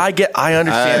 42. I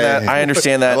understand that. I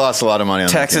understand that. I lost a lot of money on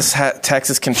Texas.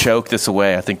 Texas can choke this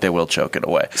away. I think they will choke it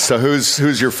away. So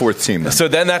who's your fourth team then? So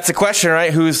then that's the question,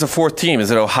 right? Who's the fourth team?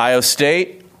 Is it Ohio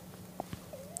State?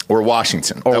 Or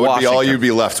Washington? Or that would be all Washington. you'd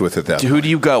be left with at that. Who do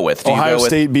you go with? Do you Ohio go with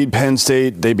State beat Penn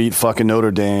State. They beat fucking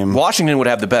Notre Dame. Washington would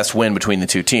have the best win between the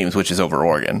two teams, which is over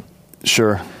Oregon.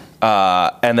 Sure.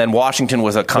 And then Washington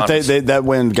was a But conference. that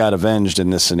win got avenged in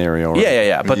this scenario. Right?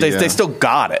 Yeah. But Yeah. they still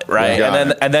got it, right?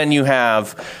 Yeah. And then you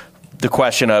have the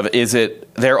question of, is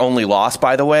it their only loss,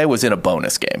 by the way, was in a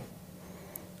bonus game.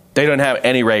 They don't have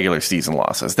any regular season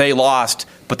losses. They lost,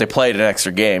 but they played an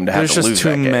extra game to have There's to just lose too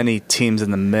that game. many teams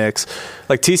in the mix.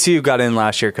 Like TCU got in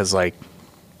last year because like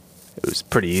it was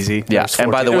pretty easy. Yeah, It was and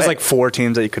by the it was way- like 4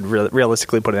 teams that you could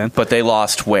realistically put in But they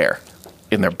lost where?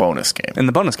 In their bonus game. in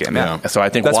the bonus game. Yeah. Yeah. So I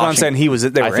think that's why I'm Washington-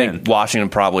 saying they were I think in. Washington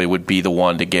probably would be the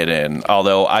one to get in.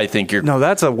 Although I think you're No,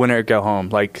 that's a winner go home.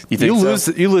 Like You think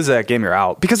so? you lose that game, you're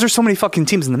out because there's so many fucking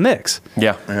teams in the mix.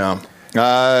 yeah. Yeah.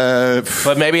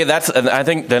 But maybe I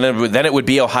think then it would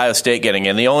be Ohio State getting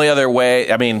in. The only other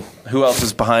way, I mean, who else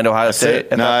is behind Ohio State?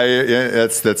 that's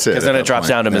it. Because then at it that drops point.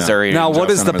 down to Yeah. Missouri. Now, what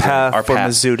drops is down the to Missouri. path Our for path.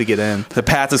 Mizzou to get in? The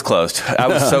path is closed. I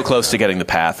was so close to getting the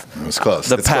path. It was close.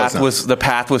 The It's close now.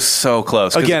 path was so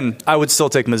close. 'Cause Again, I would still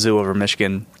take Mizzou over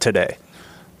Michigan today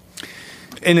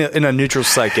in a neutral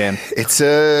site game. It's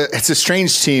a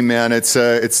strange team, man. It's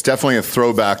definitely a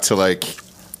throwback to like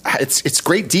it's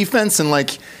great defense and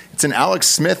like it's an Alex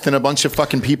Smith and a bunch of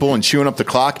fucking people and chewing up the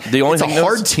clock. The only it's thing a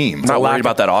hard is- team. Not worried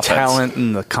about that offense. Talent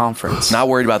in the conference. Not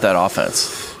worried about that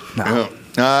offense. No.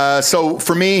 So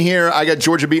for me here, I got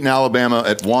Georgia beating Alabama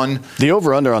at 1. The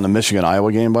over-under on the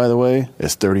Michigan-Iowa game, by the way,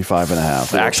 is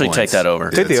 35.5. Actually, points. take that over.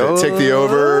 Take the Take the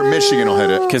over. Michigan will hit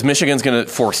it. Because Michigan's going to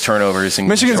force turnovers. And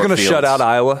Michigan's going to shut out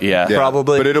Iowa. Yeah. Yeah,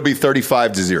 Probably. but it'll be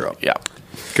 35-0. Yeah.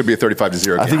 Could be a 35-0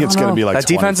 game. I think it's going to be like that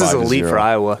defense is 25-0. elite for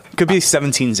Iowa. Could be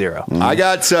 17-0. I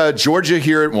got Georgia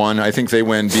here at 1. I think they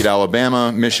beat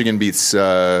Alabama. Michigan beats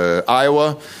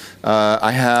Iowa.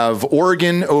 I have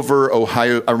Oregon over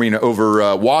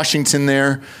over Washington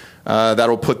there.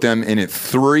 That'll put them in at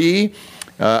 3.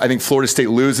 I think Florida State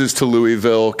loses to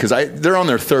Louisville because they're on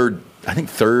their third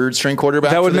string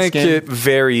quarterback. That would for this make game. it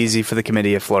very easy for the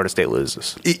committee if Florida State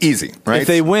loses. Easy, right? If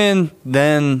they win,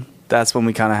 then that's when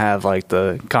we kind of have like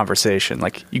the conversation.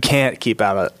 Like you can't keep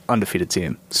out an undefeated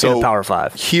team in a Power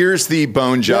 5. Here's the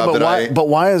bone job but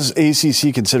why is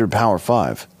ACC considered Power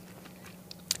 5?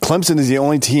 Clemson is the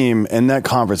only team in that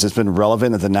conference that's been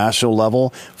relevant at the national level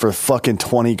for fucking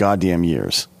 20 goddamn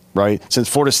years. Right? Since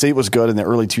Florida State was good in the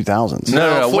early 2000s.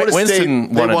 No. Florida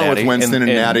Winston State, won with Winston and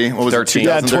Natty. What was 13.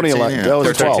 it? 2011. Yeah. That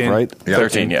was 12, 13. right? Yeah,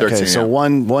 13, yeah. 13, Okay, so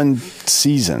one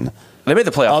season. They made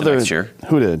the playoff the next year.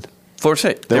 Who did? Florida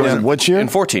State. They went which year? In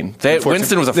 14.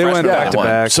 Winston was a They freshman. went when they won.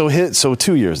 back-to-back. So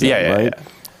 2 years then, Yeah, right? yeah.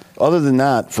 Other than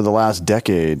that, for the last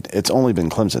decade, it's only been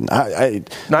Clemson. I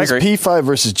This agree. P5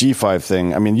 versus G5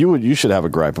 thing, I mean, you should have a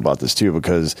gripe about this too,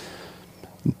 because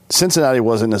Cincinnati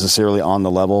wasn't necessarily on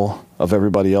the level of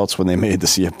everybody else when they made the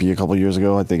CFP a couple years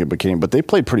ago. I think it became, but they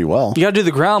played pretty well. You got to do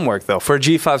the groundwork, though. For a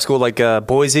G5 school like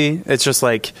Boise, it's just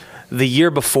like the year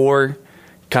before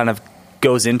kind of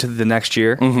goes into the next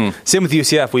year. Mm-hmm. Same with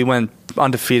UCF. We went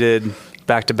undefeated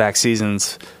back-to-back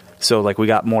seasons, so like we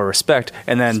got more respect.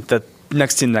 And then the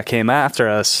next team that came after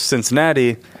us,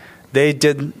 Cincinnati, they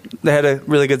had a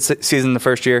really good season the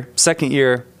first year. Second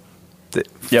year,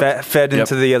 fed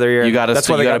into the other year. You got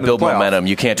to build momentum.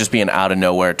 You can't just be an out of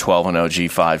nowhere 12-0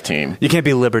 G5 team. You can't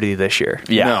be Liberty this year.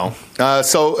 Yeah. No.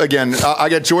 So, again, I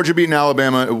got Georgia beating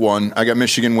Alabama at 1. I got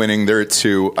Michigan winning. They're at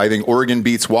 2. I think Oregon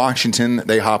beats Washington.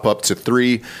 They hop up to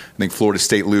 3. I think Florida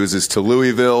State loses to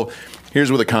Louisville. Here's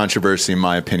where the controversy, in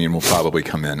my opinion, will probably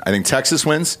come in. I think Texas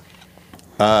wins.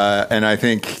 And I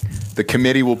think the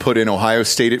committee will put in Ohio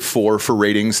State at 4 for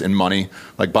ratings and money,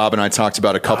 like Bob and I talked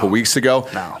about a couple weeks ago.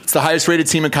 No. It's the highest rated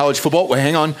team in college football. Wait,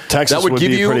 hang on. Texas would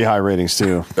give be pretty high ratings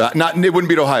too. It wouldn't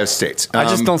beat Ohio State. I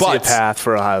just don't see a path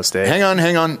for Ohio State. Hang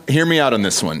on. Hear me out on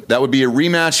this one. That would be a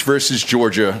rematch versus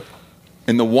Georgia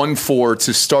in the 1-4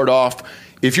 to start off.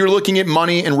 If you're looking at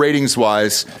money and ratings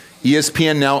wise,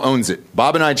 ESPN now owns it.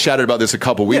 Bob and I chatted about this a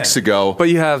couple weeks ago. But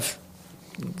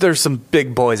there's some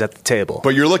big boys at the table. But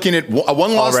you're looking at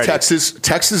one loss. Already.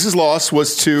 Texas's loss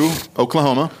was to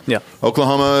Oklahoma. Yeah.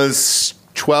 Oklahoma's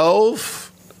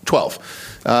 12.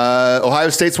 Ohio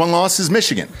State's one loss is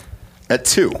Michigan at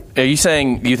 2. Are you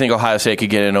saying you think Ohio State could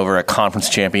get in over a conference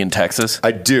champion Texas?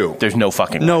 I do. There's no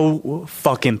fucking way. No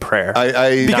fucking prayer. Not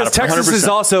Because Texas 100%. is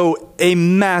also a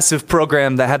massive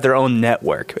program that had their own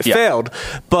network. It failed,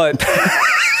 but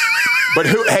But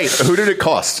who did it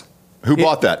cost? Who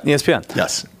bought that? ESPN.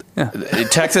 Yes.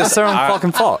 Texas, That's their own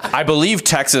fucking fault. I believe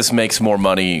Texas makes more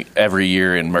money every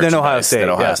year in merchandise Than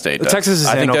Ohio State. does. Texas is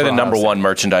I think in they're the over number Ohio one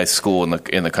merchandise school in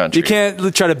the country. You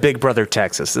can't try to Big Brother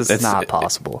Texas. It's not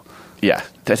possible. Yeah,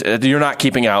 you're not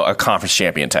keeping out a conference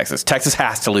champion. Texas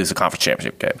has to lose a conference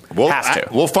championship game.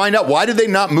 We'll find out. Why did they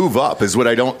not move up? Is what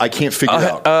I can't figure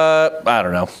out. I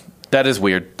don't know. That is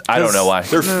weird. I don't know why.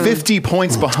 They're 50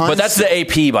 points behind. But that's the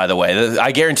AP, by the way.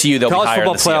 I guarantee you they'll College be higher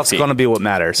football in the playoffs CFP. is going to be what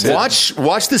matters. Watch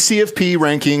the CFP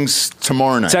rankings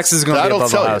tomorrow night. Texas is going to be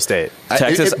above Ohio State.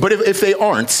 Texas- But if they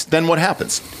aren't, then what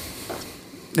happens?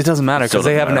 It doesn't matter Still because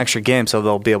they doesn't have an matter. extra game, so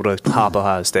they'll be able to hop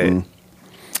Ohio State.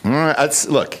 All right,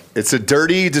 look, it's a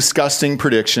dirty, disgusting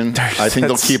prediction. I think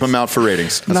they'll keep them out for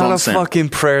ratings. That's Not what I'm a saying. fucking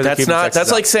prayer. That's not.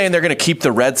 That's like saying they're going to keep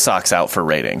the Red Sox out for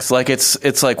ratings. Like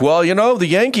it's like, well, the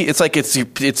Yankee. It's like it's.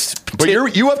 But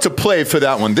you have to play for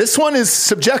that one. This one is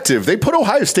subjective. They put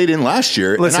Ohio State in last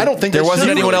year, Listen, and I don't think there they wasn't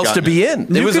should have anyone really else to gotten be it.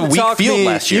 in. It was a weak field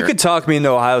last year. You could talk me into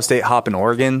Ohio State hopping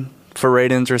Oregon for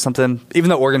ratings or something, even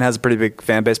though Oregon has a pretty big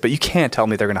fan base. But you can't tell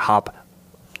me they're going to hop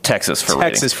Texas for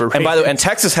Texas ratings. for And by the way,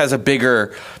 Texas has a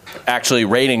bigger actually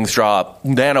ratings drop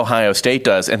than Ohio State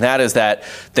does, and that is that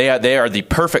they are the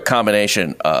perfect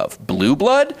combination of blue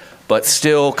blood but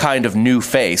still kind of new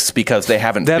face because they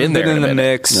haven't been there in the minute.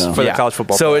 mix for the college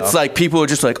football. So playoff. it's like people are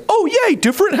just like, oh yay,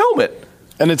 different helmet.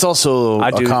 And it's also I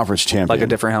a do conference champion. like a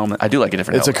different helmet. I do like a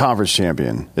different It's a helmet. conference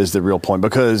champion is the real point,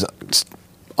 because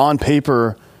on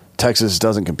paper Texas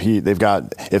doesn't compete. They've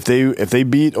got if they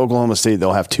beat Oklahoma State,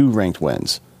 they'll have 2 ranked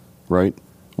wins, right?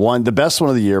 One, the best one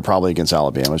of the year, probably against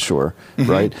Alabama, sure,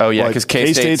 right? Oh, yeah, But 'cause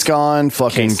K-State's gone,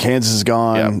 fucking K-State. Kansas is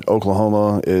gone, Yeah.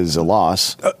 Oklahoma is a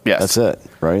loss. Yes. That's it,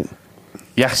 right?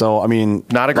 Yeah. So, I mean,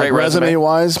 Not a great resume.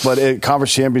 resume-wise, but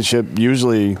conference championship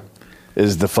usually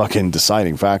is the fucking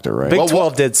deciding factor, right? Big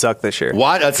 12 did suck this year.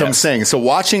 That's what I'm saying. So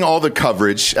watching all the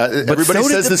coverage, everybody so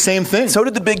did says the same thing. So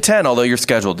did the Big Ten, although your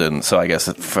schedule didn't. So I guess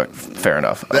it's fair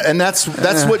enough. And that's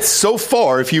what so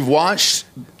far, if you've watched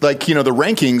the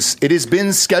rankings, it has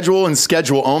been schedule and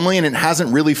schedule only, and it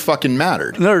hasn't really fucking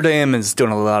mattered. Notre Dame is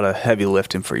doing a lot of heavy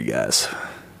lifting for you guys.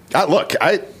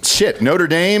 Notre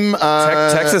Dame.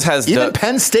 Texas has even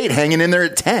Penn State hanging in there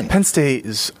at 10. Penn State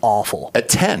is awful. At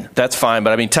 10. That's fine,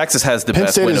 but I mean, Texas has the Penn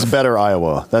best State win is better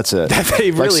Iowa. That's it.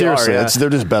 They really seriously, are. Yeah. They're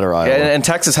just better Iowa. And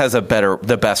Texas has the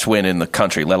best win in the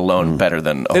country, let alone better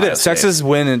than Ohio It is. State. Texas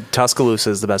win in Tuscaloosa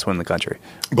is the best win in the country.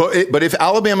 But if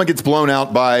Alabama gets blown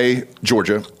out by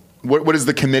Georgia, what is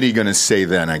the committee going to say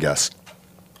then, I guess?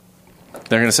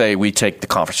 They're going to say we take the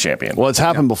conference champion. Well, it's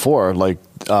happened before. Like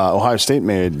Ohio State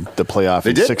made the playoff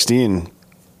in 2016.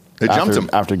 They jumped them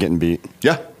after getting beat.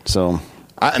 Yeah. So,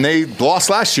 and they lost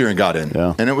last year and got in.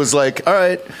 Yeah. And it was like, all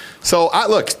right. So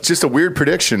look, just a weird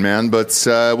prediction, man. But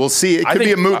we'll see. It could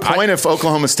be a moot point if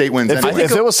Oklahoma State wins. Anyway.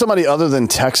 If it was somebody other than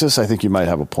Texas, I think you might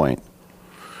have a point.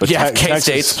 But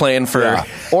K-State's playing for...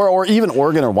 Or even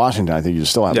Oregon or Washington, I think you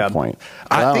still have a point.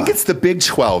 I think it's the Big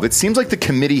 12. It seems like the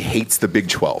committee hates the Big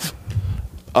 12.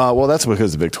 Well, that's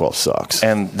because the Big 12 sucks.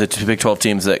 And the two Big 12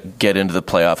 teams that get into the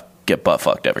playoff get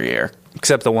butt-fucked every year.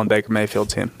 Except the one Baker Mayfield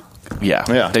team. Yeah.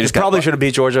 They just probably should have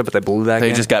beat Georgia, but they blew that game.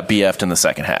 They just got BF'd in the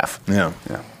second half. Yeah.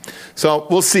 So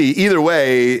we'll see. Either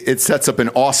way, it sets up an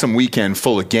awesome weekend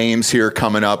full of games here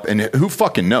coming up. And who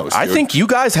fucking knows? I think you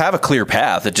guys have a clear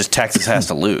path that just Texas has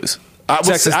to lose.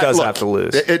 Texas does have to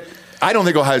lose. I don't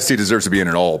think Ohio State deserves to be in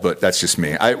at all, but that's just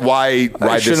me. Why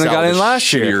ride this out? Got in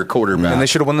last year. Quarterback, and they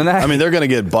should have won the next. I mean, they're going to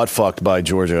get butt fucked by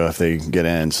Georgia if they get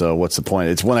in. So what's the point?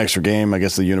 It's one extra game. I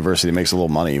guess the university makes a little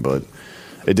money, but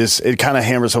it kind of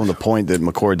hammers home the point that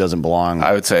McCord doesn't belong.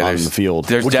 I would say on the field.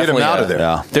 There's get him out of there.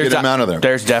 Yeah. Get him out of there.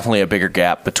 There's definitely a bigger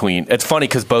gap between. It's funny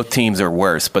because both teams are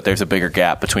worse, but there's a bigger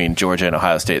gap between Georgia and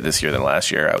Ohio State this year than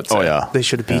last year. I would say. Oh yeah, they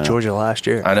should have beat Georgia last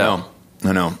year. I know.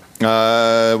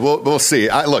 We'll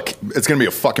see. Look, it's going to be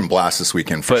a fucking blast this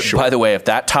weekend for sure. By the way, if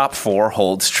that top four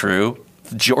holds true,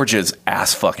 Georgia's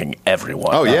ass fucking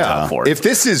everyone. Oh yeah. Top four. If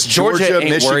this is Georgia,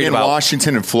 Michigan,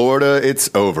 Washington, and Florida,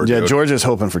 it's over. Yeah, dude. Georgia's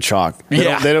hoping for chalk. They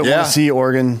don't want to see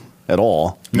Oregon at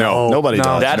all. No. Nobody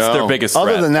does. That's their biggest threat.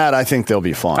 Other than that, I think they'll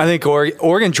be fine. I think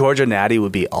Oregon, Georgia, Natty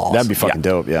would be awesome. That'd be fucking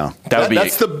dope. Yeah,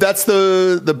 that's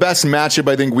the best matchup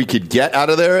I think we could get out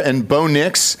of there. And Bo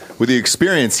Nix, with the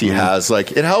experience he has,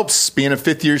 like it helps being a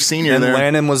fifth-year senior. And there.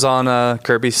 Landon was on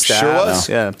Kirby's staff. Sure was.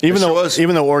 Yeah. Even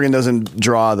though Oregon doesn't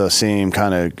draw the same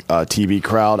kind of TV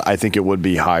crowd, I think it would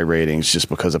be high ratings just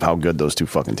because of how good those two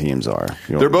fucking teams are.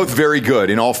 They're both very good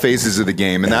in all phases of the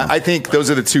game, and I think those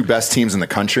are the two best teams in the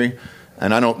country.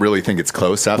 And I don't really think it's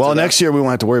close. Next year we won't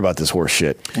have to worry about this horse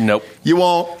shit. Nope, you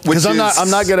won't. Because I'm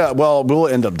not gonna. Well, we'll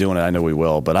end up doing it. I know we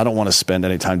will, but I don't want to spend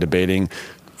any time debating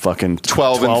fucking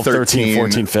 12 and 13,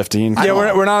 14, 15. Yeah,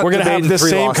 we're not. We're going to have the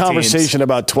same conversation teams.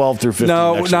 about 12 through 15.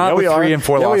 No, next not year. with 3 and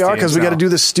 4 Yeah, lost we are because teams, we got to do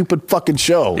this stupid fucking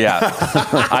show. Yeah,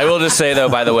 I will just say though,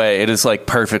 by the way, it is like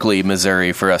perfectly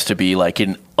Missouri for us to be like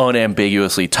an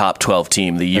unambiguously top 12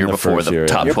 team the year before the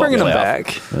top 12. You're bringing them playoff.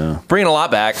 back. Yeah. Bringing a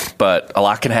lot back, but a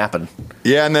lot can happen.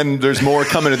 Yeah, and then there's more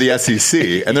coming to the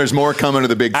SEC, and there's more coming to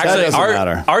the Big Ten.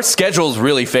 Actually, our schedule's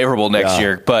really favorable next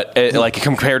year, but like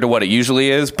compared to what it usually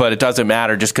is. But it doesn't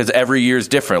matter just because every year is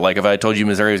different. Like if I told you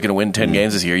Missouri was going to win 10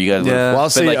 games this year, you guys would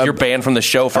have you're banned from the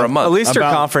show for a month. At least your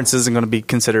conference isn't going to be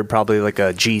considered probably like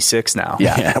a G6 now.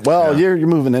 Yeah. Well, you're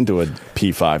moving into a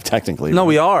P5 technically. No,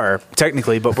 we are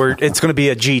technically, but it's going to be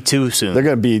a G2 soon. They're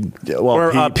going to be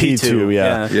P2.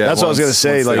 Yeah. That's what I was going to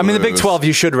say. Like, I mean, the Big 12,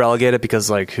 you should relegate it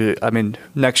because,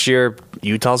 next year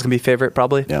Utah's going to be favorite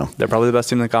probably. Yeah, they're probably the best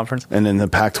team in the conference. And then the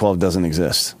Pac-12 doesn't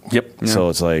exist. Yep. So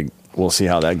it's like we'll see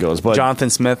how that goes. But Jonathan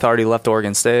Smith already left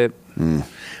Oregon State.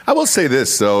 I will say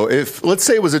this though: if let's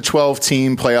say it was a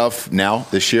 12-team playoff now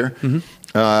this year.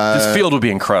 This field would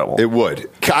be incredible. It would.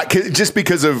 Just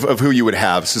because of who you would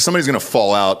have. So somebody's going to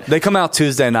fall out. They come out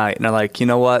Tuesday night and they're like, you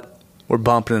know what? We're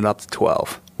bumping it up to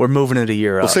 12. We're moving it a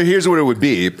year up. Well, so here's what it would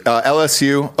be.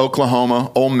 LSU,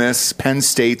 Oklahoma, Ole Miss, Penn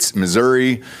State,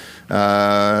 Missouri.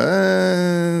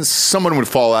 Someone would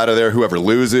fall out of there, whoever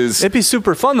loses. It'd be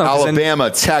super fun, though. Alabama,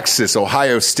 Texas,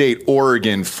 Ohio State,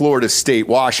 Oregon, Florida State,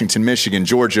 Washington, Michigan,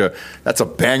 Georgia. That's a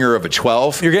banger of a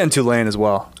 12. You're getting Tulane as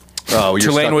well. Oh,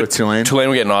 you're stuck with Tulane? Tulane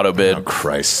would get an auto bid. Oh,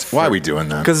 Christ. Why are we doing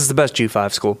that? Because it's the best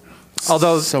G5 school.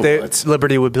 Although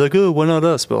Liberty would be like, oh, why not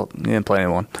us? Well, you didn't play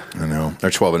anyone. I know.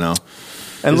 They're 12-0.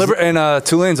 And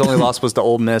Tulane's only loss was to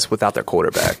Ole Miss without their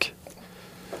quarterback.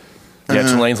 Yeah,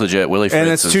 Tulane's legit. Willie Fritz. And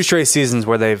it's 2 straight seasons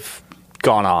where they've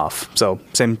gone off. So,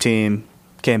 same team,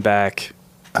 came back,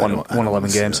 won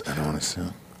 11 games. I don't want to see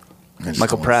it.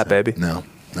 Michael Pratt, baby. No,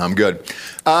 I'm good.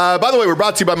 By the way, we're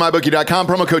brought to you by MyBookie.com.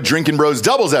 Promo code Drinking Bros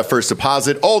doubles that first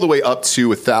deposit all the way up to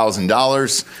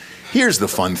 $1,000. Here's the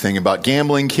fun thing about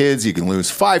gambling, kids. You can lose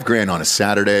 $5,000 on a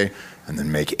Saturday, and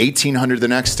then make 1,800 the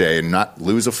next day and not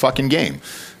lose a fucking game.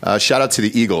 Shout out to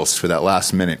the Eagles for that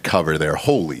last minute cover there.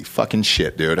 Holy fucking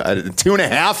shit, dude.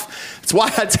 2.5. It's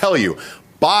why I tell you,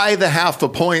 by the half a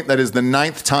point. That is the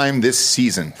 9th time this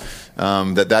season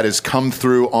that has come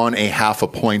through on a half a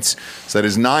point. So that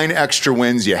is 9 extra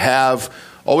wins you have.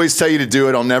 Always tell you to do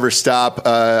it. I'll never stop.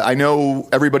 I know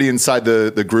everybody inside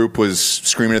the group was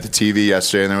screaming at the TV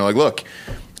yesterday, and they were like, look,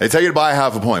 they tell you to buy a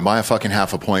half a point. Buy a fucking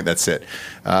half a point. That's it.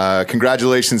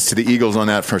 Congratulations to the Eagles on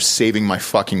that for saving my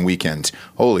fucking weekend.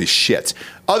 Holy shit.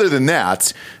 Other than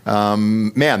that,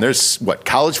 man, there's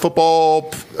college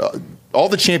football, all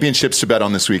the championships to bet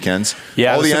on this weekend.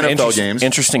 Yeah, all the NFL games.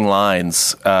 Interesting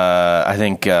lines. I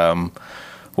think,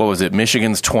 what was it?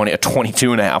 Michigan's a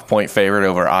 22.5 point favorite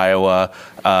over Iowa.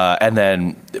 And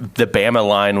then the Bama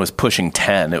line was pushing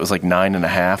 10. It was like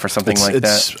 9.5 or something like that.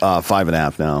 It's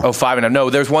 5.5 now. Oh, 5.5. No,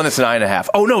 there's one that's 9.5.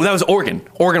 Oh, no, that was Oregon.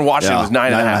 Washington was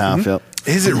 9.5. Yep.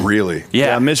 Is it really?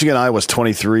 Yeah, Michigan, Iowa's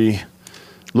 23.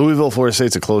 Louisville, Florida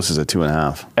State's the closest at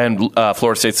 2.5. And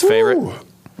Florida State's the favorite. Ooh.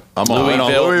 I'm all Louisville, in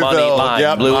on Louisville. money line.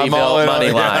 Yep, Louisville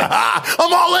money line.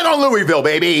 I'm all in on Louisville,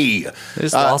 baby. They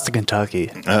just lost to Kentucky.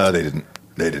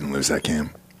 They didn't lose that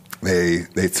game. They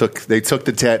took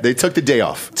the day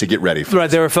off to get ready. Right,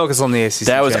 they were focused on the ACC.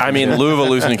 That was, Louisville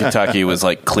losing to Kentucky was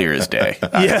like clear as day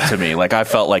to me. Like I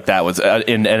felt like that was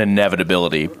an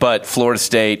inevitability. But Florida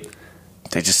State,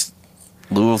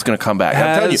 Louisville's going to come back.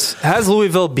 I'm telling you. Has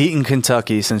Louisville beaten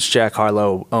Kentucky since Jack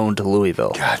Harlow owned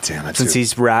Louisville? God damn it! Since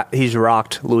he's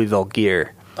rocked Louisville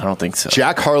gear. I don't think so.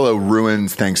 Jack Harlow ruined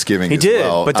Thanksgiving. He did,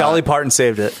 well. but Dolly Parton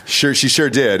saved it. She sure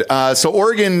did. So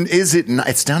Oregon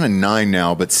it's down to 9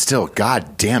 now, but still,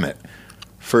 god damn it.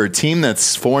 For a team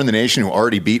that's 4 in the nation who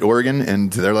already beat Oregon,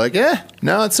 and they're like,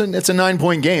 no, it's a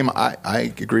 9-point game.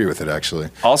 I agree with it, actually.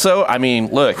 Also,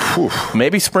 look,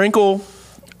 maybe sprinkle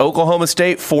Oklahoma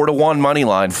State 4-1 money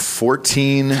line.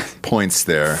 14 points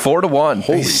there. 4-1.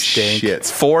 Holy shit.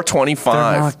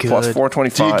 425 plus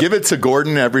 425. Do you give it to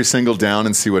Gordon every single down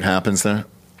and see what happens there?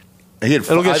 I think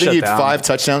he had 5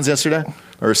 touchdowns yesterday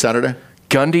or Saturday.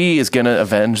 Gundy is going to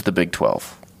avenge the Big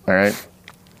 12. All right.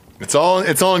 It's all in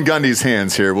Gundy's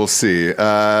hands here. We'll see. There's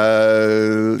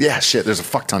a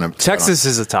fuck ton of Texas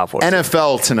is a top 4.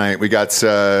 NFL tonight. We got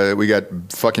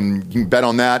fucking, you can bet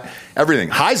on that. Everything.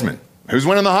 Heisman. Who's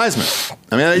winning the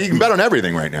Heisman? You can bet on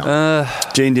everything right now.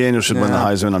 Jane Daniels should win the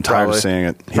Heisman. I'm tired of saying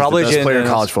it. He's probably the best Jane player in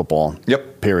Daniels. college football. Yep.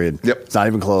 Period. Yep. It's not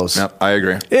even close. Yep, I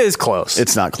agree. It is close.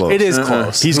 It's not close. It is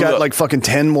close. He's got like fucking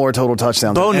 10 more total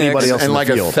touchdowns Bo than anybody Nix else and in like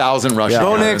the field. 1,000 rushing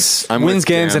Bo yards. Nix I'm wins with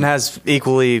games Dan. and has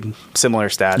equally similar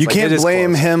stats. You can't it is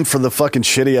blame close. him for the fucking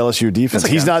shitty LSU defense.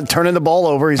 He's not turning the ball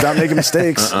over. He's not making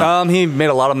mistakes. He made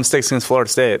a lot of mistakes against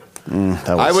Florida State.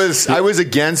 I was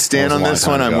against Dan on this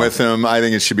one. I'm with him. I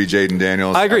think it should be Jaden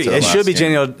Daniels. I agree. after the It should be last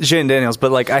game. Jaden Daniels,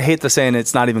 but I hate the saying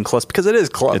it's not even close because it is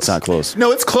close. It's not close.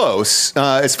 No, it's close.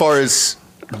 As far as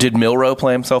Did Milroe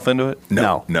play himself into it?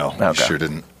 no, Okay. he sure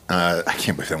didn't. I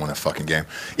can't believe they won that fucking game.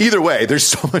 Either way, there's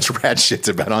so much rad shit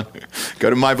to bet on. Go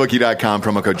to mybookie.com,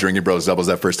 promo code Drinking Bros doubles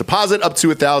that first deposit up to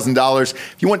 $1,000.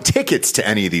 If you want tickets to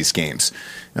any of these games,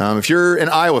 if you're an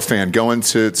Iowa fan going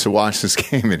to watch this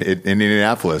game in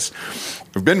Indianapolis,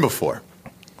 we've been before.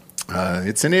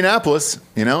 It's Indianapolis,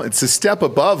 it's a step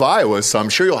above Iowa, so I'm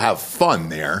sure you'll have fun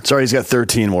there. Sorry, he's got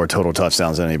 13 more total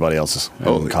touchdowns than anybody else's in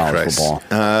Holy college Christ. football.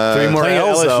 3 more Playing at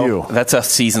L's, though. LSU. That's a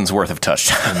season's worth of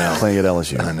touchdowns. Playing at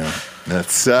LSU. I know.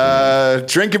 That's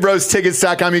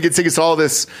DrinkingBrosTickets.com. You get tickets to all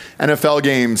this NFL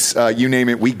games. You name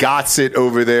it. We got it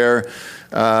over there.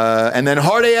 And then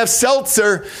Hard AF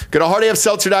Seltzer. Go to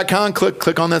hardafseltzer.com.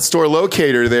 Click on that store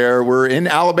locator there. We're in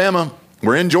Alabama.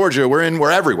 We're in Georgia.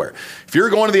 We're everywhere. If you're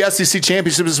going to the SEC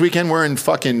Championship this weekend, we're in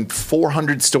fucking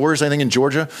 400 stores, I think, in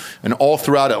Georgia and all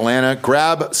throughout Atlanta.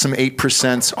 Grab some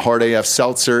 8% Hard AF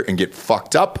Seltzer and get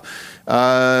fucked up.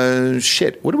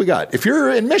 What do we got? If you're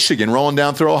in Michigan rolling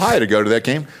down through Ohio to go to that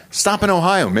game, stop in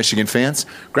Ohio, Michigan fans.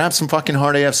 Grab some fucking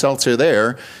Hard AF Seltzer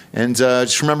there. And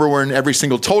just remember, we're in every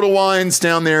single Total Wines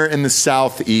down there in the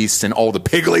southeast and all the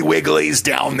Piggly Wigglies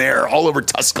down there all over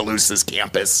Tuscaloosa's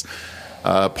campus.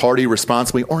 Party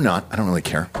responsibly or not. I don't really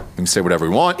care. We can say whatever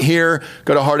we want here.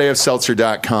 Go to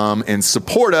hardafseltzer.com and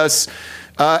support us.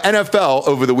 NFL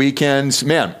over the weekend.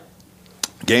 Man,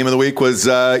 game of the week was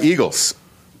Eagles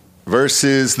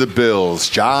versus the Bills.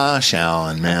 Josh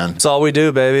Allen, man. That's all we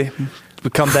do, baby.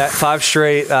 We come back 5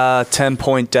 straight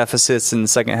 10-point deficits in the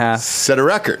second half. Set a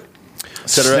record.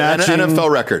 Set an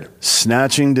NFL record.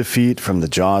 Snatching defeat from the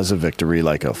jaws of victory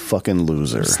like a fucking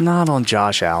loser. It's not on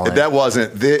Josh Allen. That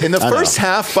wasn't. In the first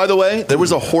half, by the way, there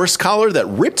was a horse collar that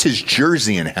ripped his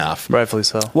jersey in half. Rightfully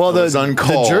so. Well, It was the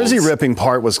uncalled. jersey ripping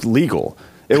part was legal.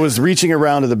 It was reaching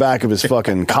around to the back of his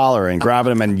fucking collar and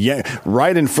grabbing him and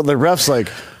right in front. The ref's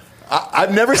like,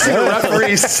 I've never seen a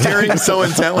referee staring so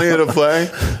intently at a play.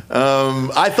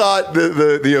 I thought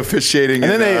the officiating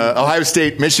in Ohio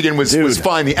State, Michigan was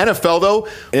fine. The NFL, though,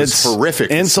 was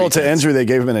horrific. Insult to injury, they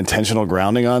gave him an intentional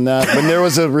grounding on that. When there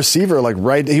was a receiver,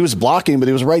 he was blocking, but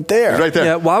he was right there. Right there.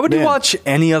 Yeah, why would you watch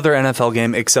any other NFL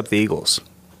game except the Eagles?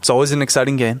 It's always an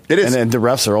exciting game. It is. And the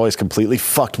refs are always completely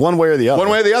fucked one way or the other. One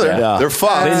way or the other. Yeah. They're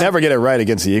fucked. They never get it right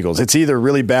against the Eagles. It's either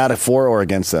really bad for or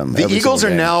against them. The Eagles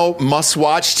are now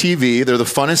must-watch TV. They're the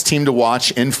funnest team to watch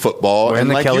in football. And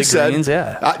like Kelly Greens,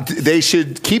 they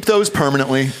should keep those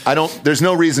permanently. There's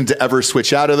no reason to ever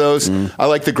switch out of those. I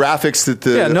like the graphics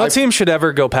that no team should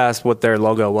ever go past what their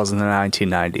logo was in the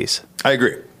 1990s. I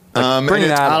agree. Bring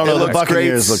it out. I don't know. The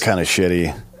Buccaneers look kind of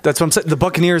shitty. That's what I'm saying. The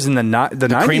Buccaneers in the 90s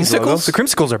creamsicles? The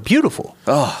creamsicles are beautiful.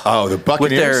 Oh, the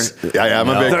Buccaneers. I'm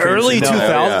a big the early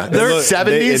 2000s. The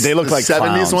 70s. They look like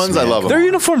 70s ones. Man. I love them. Their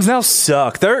uniforms now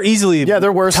suck. They're easily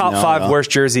they're worse top now, 5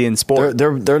 worst jersey in sport.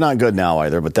 They're not good now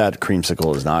either, but that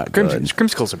creamsicle is not good.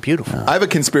 Creamsicles are beautiful. I have a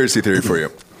conspiracy theory for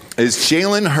you. Is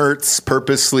Jalen Hurts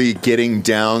purposely getting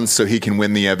down so he can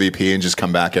win the MVP and just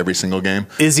come back every single game?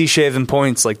 Is he shaving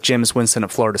points like Jameis Winston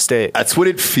at Florida State? That's what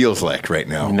it feels like right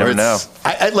now. You never know.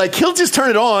 He'll just turn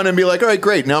it on and be like, all right,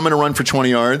 great. Now I'm going to run for 20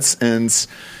 yards. And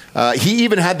he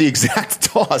even had the exact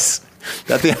toss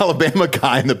that the Alabama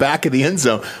guy in the back of the end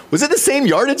zone. Was it the same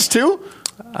yardage too?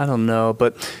 I don't know,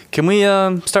 but can we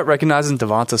start recognizing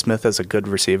Devonta Smith as a good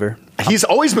receiver? He's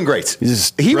always been great.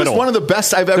 He was one of the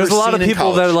best I've ever seen in college. There's a lot of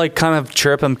people that like kind of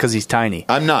chirp him because he's tiny.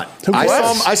 I'm not.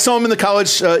 I saw him in the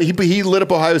college. He lit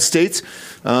up Ohio State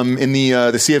in the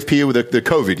CFP with the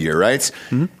COVID year, right?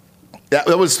 Mm-hmm.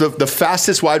 That was the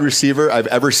fastest wide receiver I've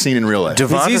ever seen in real life.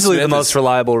 He's easily the most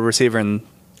reliable receiver in.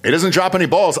 He doesn't drop any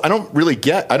balls. I don't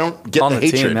get the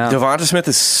hatred. Devonta Smith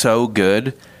is so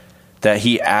good that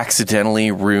he accidentally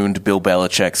ruined Bill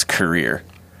Belichick's career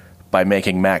by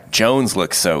making Mac Jones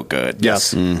look so good.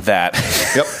 Yes. That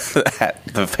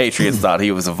the Patriots thought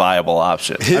he was a viable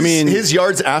option. His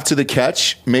yards after the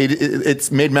catch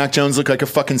made Mac Jones look like a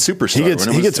fucking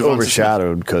superstar. He gets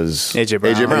overshadowed because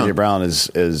AJ Brown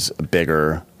is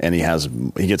bigger and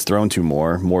he gets thrown to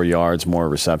more yards, more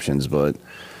receptions, but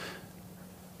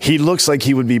he looks like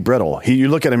he would be brittle. You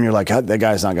look at him, you're like, that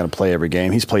guy's not going to play every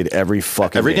game. He's played every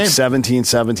game.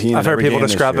 17. I've heard people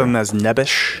describe him as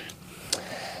nebbish.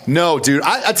 No, dude.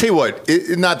 I tell you what.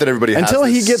 Not that everybody has until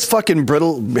he gets fucking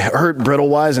brittle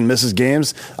wise and misses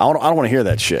games. I don't want to hear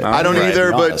that shit. I don't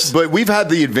either. But we've had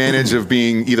the advantage of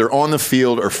being either on the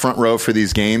field or front row for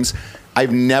these games.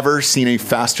 I've never seen a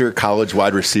faster college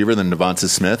wide receiver than Devonta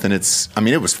Smith, and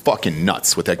it was fucking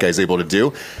nuts what that guy's able to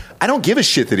do. I don't give a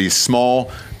shit that he's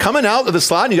small. Coming out of the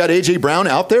slot and you got A.J. Brown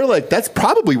out there, like, that's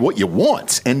probably what you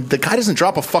want. And the guy doesn't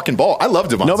drop a fucking ball. I love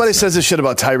Devonta Nobody Smith. says this shit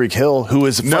about Tyreek Hill, who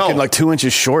is fucking like 2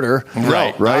 inches shorter.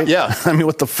 Right? Yeah. I mean,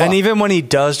 what the fuck? And even when he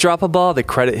does drop a ball, they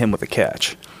credit him with a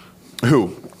catch.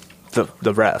 Who? The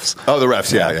refs. Oh, the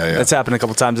refs. Yeah. That's happened a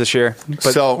couple times this year.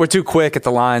 But we're too quick at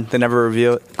the line. They never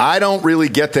review it. I don't really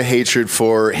get the hatred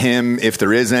for him, if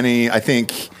there is any. I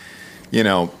think,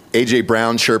 A.J.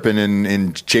 Brown chirping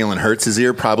in Jalen Hurts'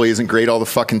 ear probably isn't great all the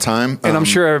fucking time. And I'm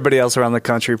sure everybody else around the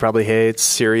country probably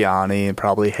hates Sirianni and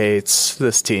probably hates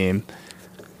this team.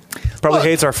 Probably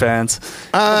hates our fans.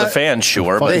 The fans,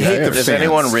 sure. But they hate the fans. Is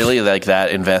anyone really like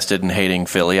that invested in hating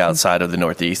Philly outside of the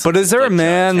Northeast? But is there a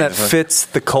man that fits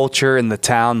the culture in the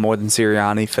town more than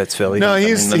Sirianni fits Philly? No,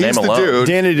 he's the dude.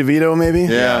 Danny DeVito,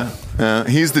 maybe? Yeah.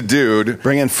 He's the dude.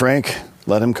 Bring in Frank.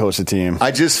 Let him coach the team.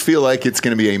 I just feel like it's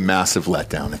going to be a massive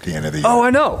letdown at the end of the year. Oh, I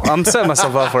know. I'm setting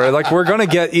myself up for it. Like, we're going to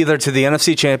get either to the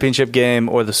NFC Championship game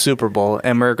or the Super Bowl,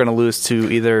 and we're going to lose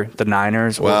to either the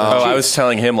Niners or the Chiefs. I was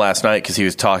telling him last night because he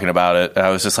was talking about it. I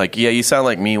was just like, yeah, you sound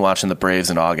like me watching the Braves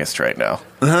in August right now.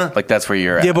 Uh-huh. Like, that's where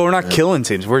you're at. Yeah, but we're not killing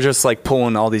teams. We're just, like,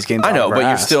 pulling all these games out of our but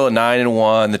ass. you're still at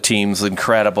 9-1. The team's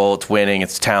incredible. It's winning.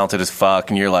 It's talented as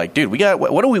fuck. And you're like, dude,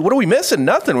 what are we missing?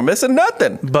 Nothing. We're missing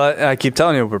nothing. But I keep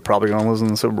telling you, we're probably going to lose in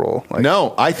the Super Bowl. Like,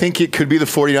 no, I think it could be the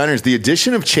 49ers. The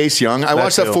addition of Chase Young. I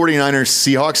watched that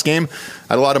 49ers-Seahawks game.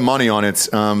 I had a lot of money on it.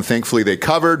 Thankfully, they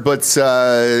covered. But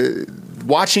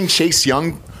watching Chase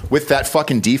Young with that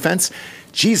fucking defense,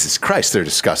 Jesus Christ, they're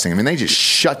disgusting. I mean, they just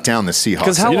shut down the Seahawks.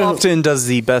 Because how often does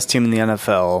the best team in the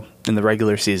NFL in the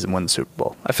regular season win the Super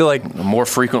Bowl? I feel like more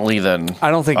frequently than I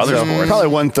don't think other sports. Probably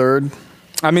 1/3.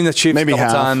 I mean, the Chiefs maybe a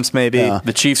couple half. Times, maybe. Yeah.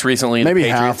 The Chiefs recently, maybe the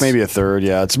Patriots. half, maybe a third.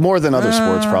 Yeah, it's more than other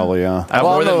sports, probably. Yeah,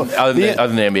 other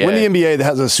than the NBA. When the NBA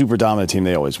has a super dominant team,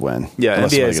 they always win. Yeah,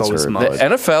 NBA is always the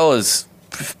NFL is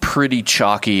pretty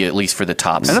chalky, at least for the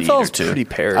top seed NFL or is two. pretty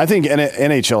paired. I think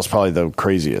NHL is probably the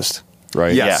craziest.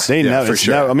 Right? Yes. They Yeah, never, for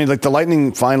sure. I mean, like the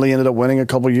Lightning finally ended up winning a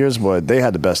couple years, but they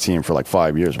had the best team for like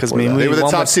 5 years. Because before that. They were the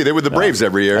won top with- seed. They were the Braves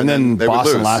every year. And then they would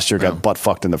Boston lose. last year got butt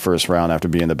fucked in the first round after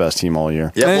being the best team all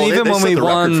year. Yeah, and well, even they when set we the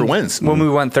record won for wins. when we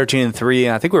went 13-3,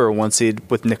 and I think we were a 1 seed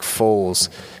with Nick Foles,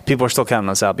 people are still counting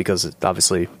us out because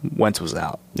obviously Wentz was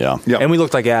out. Yeah. Yep. And we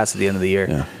looked like ass at the end of the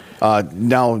year. Yeah.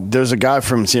 Now, there's a guy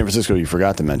from San Francisco you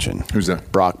forgot to mention. Who's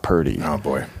that? Brock Purdy. Oh,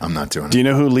 boy. I'm not doing it. Do you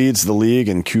know who leads the league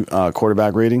in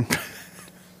quarterback rating?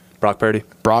 Brock Purdy,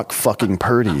 Brock fucking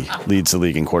Purdy leads the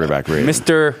league in quarterback rating.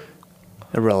 Mr.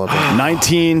 Irrelevant.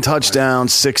 19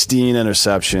 touchdowns, 16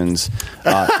 interceptions.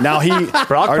 Now he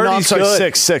Brock Purdy's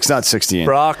good. six, not 16.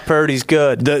 Brock Purdy's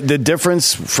good. The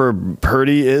difference for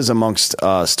Purdy is amongst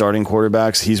starting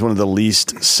quarterbacks, he's one of the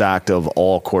least sacked of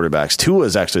all quarterbacks. Tua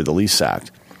is actually the least sacked.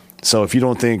 So if you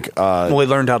don't think, Well, we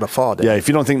learned how to fall. didn't yeah, we? if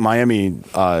you don't think Miami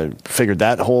figured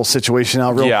that whole situation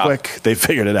out real Yeah. quick, they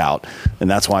figured it out, and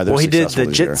that's why they're Well, he did successful the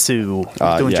this year. jitsu.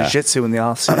 He's doing yeah. jiu-jitsu in the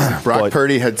offseason. Brock But-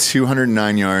 Purdy had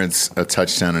 209 yards, a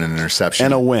touchdown, and an interception.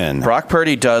 and a win. Brock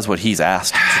Purdy does what he's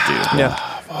asked to do. yeah.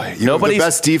 You have the Nobody's-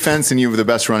 best defense, and you have the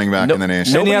best running back in the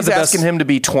nation. And he Nobody's had the best- asking him to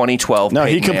be 2012. No,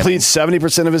 he Peyton Manning. completes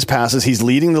 70% of his passes. He's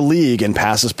leading the league in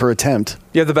passes per attempt.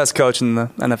 You have the best coach in the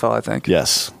NFL, I think.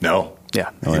 Yes. No.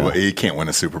 Yeah. He can't win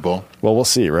a Super Bowl. Well, we'll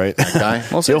see, right? Guy.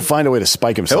 He'll find a way to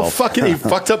spike He'll himself. he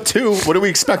fucked up too. What are we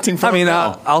expecting from I mean, him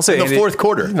now? I'll say in the Andy- fourth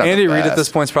quarter. Andy Reid at best. this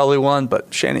point's probably won, but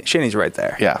Shaney's right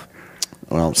there. Yeah.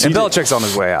 Well, And Belichick's on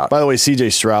his way out. By the way,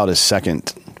 CJ Stroud is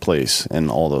second place in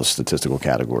all those statistical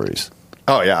categories.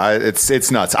 Oh yeah,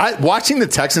 it's nuts. Watching the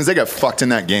Texans, they got fucked in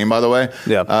that game. By the way,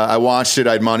 Yeah. I watched it.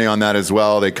 I had money on that as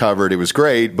well. They covered. It was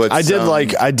great, but I did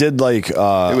like. it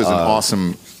was an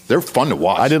awesome. They're fun to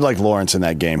watch. I did like Lawrence in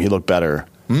that game. He looked better.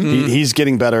 He's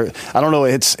getting better. I don't know.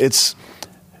 It's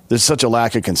there's such a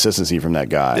lack of consistency from that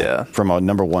guy. Yeah. From a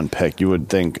number one pick, you would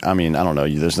think. I mean, I don't know.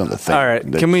 There's nothing to think. All right.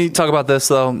 Can we talk about this,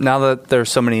 though? Now that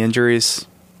there's so many injuries,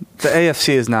 the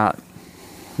AFC is not,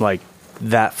 like,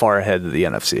 that far ahead of the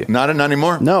NFC. Not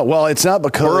anymore. No, well, it's not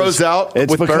because Burrow's out. It's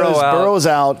With because Burrow out, Burrow's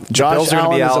out. Josh Bills are gonna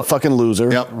Allen be is a out. fucking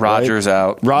loser. Yep. Rodgers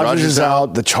out. Rodgers is out.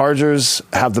 out. The Chargers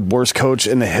have the worst coach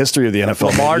in the history of the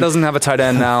NFL. Lamar doesn't have a tight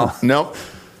end now. Nope.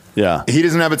 Yeah. He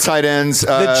doesn't have a tight ends.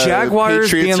 The Jaguars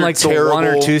Patriots being are like the terrible. 1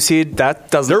 or 2 seed,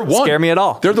 that doesn't They're one. scare me at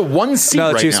all. They're the 1 seed No,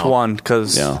 the right Chiefs now. won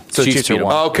because Yeah. so Chiefs Chiefs are beat 'em.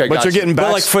 one. Oh, okay, But gotcha. you're getting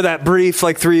But like for that brief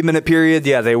 3-minute period,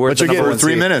 yeah, they were But the you're number getting 1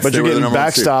 3 seed. minutes. But They you're were the getting number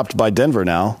 1 seed. backstopped by Denver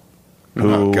now.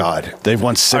 Who, Oh, God. They've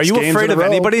won 6 Are you games afraid in a of row.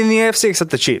 anybody in the AFC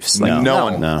except the Chiefs? Like,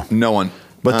 No one.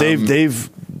 But they've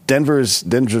Denver's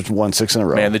won 6 in a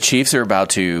row. Man, the Chiefs are about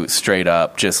to straight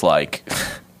up just like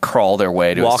crawl their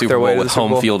way to a Walk Super their way Bowl to with the Super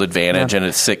home Bowl. field advantage Yeah. and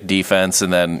a sick defense,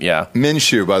 and then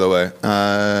Minshew, by the way,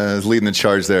 is leading the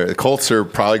charge there. The Colts are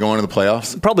probably going to the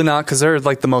playoffs. Probably not because they're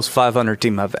like the most 500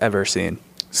 team I've ever seen.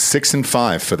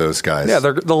 6-5 for those guys. Yeah,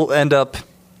 they'll end up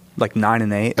like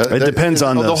 9-8. It depends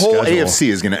on the whole schedule. AFC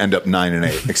is going to end up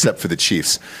 9-8, except for the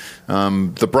Chiefs.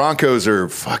 The Broncos are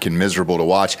fucking miserable to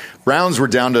watch. Browns were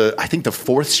down to, I think, the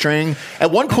 4th string.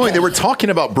 At one point, they were talking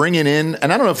about bringing in,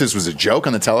 and I don't know if this was a joke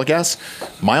on the telecast,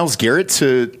 Myles Garrett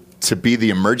to be the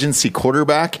emergency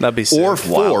quarterback. That'd be sick. Or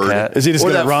Ford. Wildcat. Is he just Or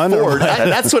gonna that run or Ford. what?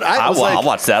 That's what I was I'll like.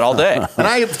 watch that all day. And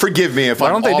I forgive me if Why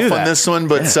I'm don't they off do on that? this one,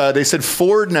 but they said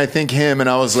Ford, and I think him, and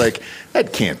I was like,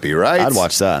 that can't be right. I'd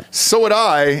watch that. So would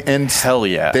I, and Hell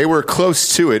yeah. they were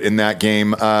close to it in that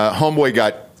game. Homeboy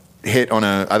got hit on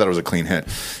I thought it was a clean hit.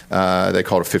 They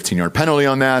called a 15-yard penalty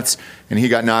on that, and he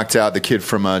got knocked out. The kid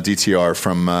from DTR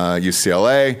from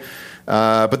UCLA.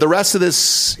 But the rest of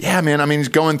this, yeah, man, I mean,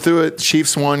 going through it,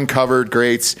 Chiefs won, covered,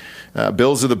 great.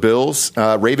 Bills are the Bills.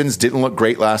 Ravens didn't look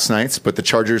great last night, but the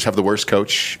Chargers have the worst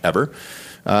coach ever.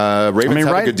 Ravens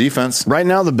have a good defense. Right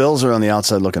now, the Bills are on the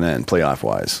outside looking in,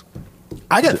 playoff-wise.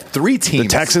 I got 3 teams. The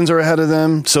Texans are ahead of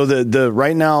them. So the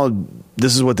right now,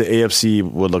 this is what the AFC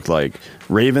would look like.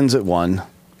 Ravens at 1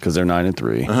 because they're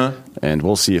 9-3, and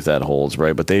we'll see if that holds,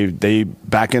 right? But they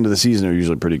back into the season are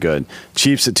usually pretty good.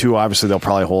 Chiefs at 2, obviously they'll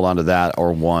probably hold on to that,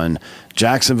 or 1.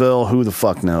 Jacksonville, who the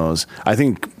fuck knows? I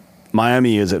think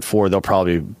Miami is at 4. They'll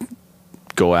probably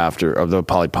go after, or they'll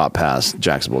probably pop past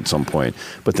Jacksonville at some point.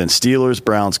 But then Steelers,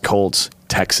 Browns, Colts,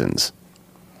 Texans.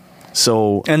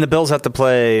 So And the Bills have to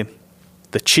play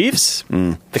the Chiefs,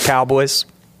 the Cowboys,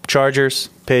 Chargers,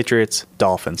 Patriots,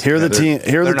 Dolphins. Here are the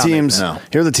they're not teams. making it.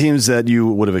 Here are the teams that you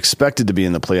would have expected to be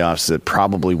in the playoffs that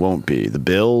probably won't be. The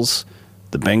Bills,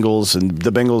 the Bengals, and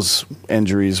the Bengals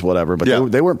injuries, whatever.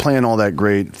 But they weren't playing all that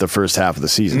great the first half of the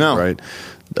season, No. right?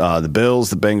 The Bills,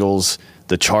 the Bengals,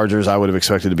 The Chargers, I would have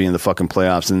expected to be in the fucking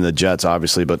playoffs, and the Jets,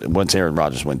 obviously. But once Aaron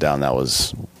Rodgers went down,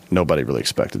 nobody really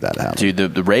expected that to happen.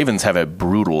 Dude, the Ravens have a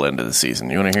brutal end of the season.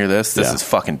 You want to hear this? This is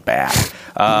fucking bad.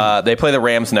 They play the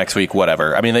Rams next week,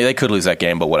 whatever. I mean, they could lose that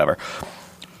game, but whatever.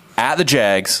 At the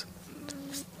Jags,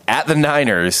 at the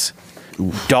Niners,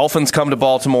 Dolphins come to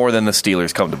Baltimore, then the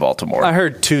Steelers come to Baltimore. I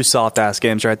heard 2 soft-ass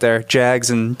games right there. Jags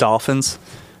and Dolphins.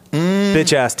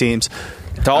 Bitch-ass teams.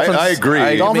 Dolphins, I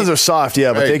agree. Dolphins are soft,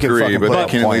 yeah, but they can fucking put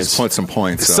up at points. least put some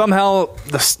points. So. Somehow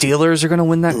the Steelers are going to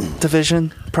win that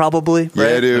division, probably. Yeah,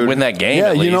 right? dude. Win that game, Yeah,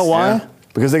 at least. you know why? Yeah.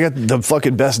 Because they got the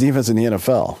fucking best defense in the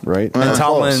NFL, right? And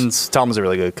Tomlin's a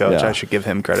really good coach. Yeah. I should give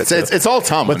him credit. It's all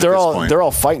Tomlin. But they're at this all point. they're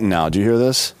all fighting now. Do you hear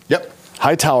this? Yep.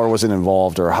 Hightower wasn't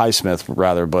involved, or Highsmith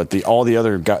rather, but all the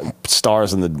other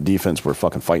stars in the defense were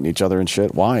fucking fighting each other and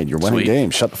shit. Why? You're winning Sweet.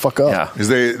 games. Shut the fuck up. Yeah. Because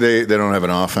they don't have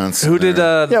an offense. Who did?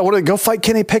 Go fight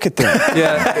Kenny Pickett then.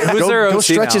 Who's their OC go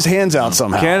stretch now? his hands out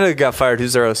somehow. Canada got fired.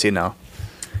 Who's their OC now?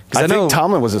 I think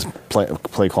Tomlin was his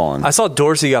play calling. I saw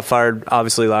Dorsey got fired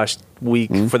obviously last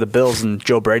week for the Bills, and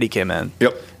Joe Brady came in.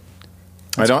 Yep.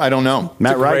 I don't know.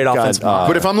 Matt Wright great got. offensive mind.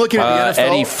 But if I'm looking at the NFL,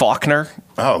 Eddie Faulkner.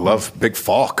 oh, love Big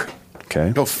Falk. Okay.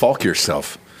 Go Falk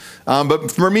yourself.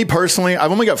 But for me personally,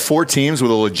 I've only got 4 teams with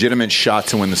a legitimate shot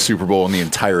to win the Super Bowl in the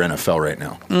entire NFL right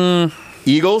now.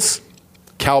 Eagles,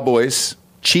 Cowboys,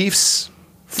 Chiefs,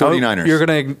 49ers. You're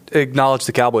going to acknowledge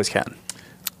the Cowboys can.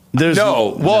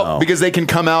 Because they can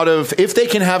come out of, if they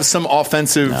can have some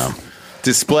offensive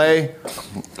display, I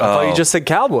thought you just said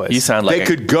Cowboys. You sound like they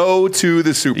could go to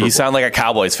the Super Bowl. You sound like a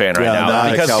Cowboys fan right Yeah, now. not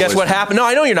a Because Cowboys guess what fan. happened? No,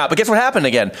 I know you're not, but guess what happened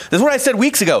again? This is what I said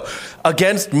weeks ago.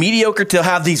 Against mediocre, they'll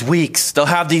have these weeks. They'll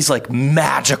have these like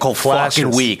magical Flashes.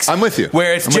 fucking weeks. I'm with you.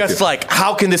 Where it's I'm with just you. like,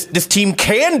 how can this team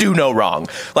can do no wrong?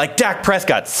 Like Dak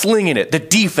Prescott slinging it, the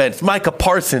defense, Micah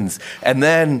Parsons, and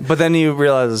then But then you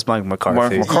realize it's Mike McCarthy.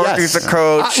 Mark McCarthy's the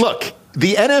coach. Look,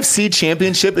 the NFC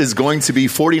Championship is going to be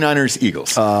 49ers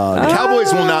Eagles. The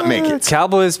Cowboys will not make it.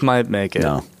 Cowboys might make it.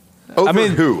 No. Over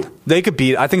who? They could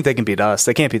beat. I think they can beat us.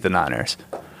 They can't beat the Niners.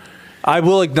 I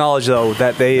will acknowledge though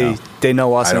that they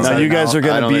know us. I don't Now know. you guys are I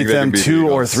going to don't beat think they can them beat the 2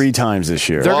 or Eagles. 3 times this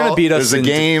year. They're gonna beat us There's a in-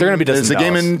 game. they're gonna beat us There's in a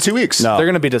game Dallas. in 2 weeks. No. They're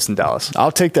going to beat us in Dallas.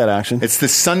 I'll take that action. It's the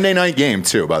Sunday night game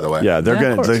too. By the way. Yeah, they're Yeah,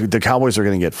 of going course. to. The Cowboys are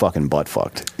going to get fucking butt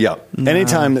fucked. Yeah.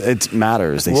 Anytime it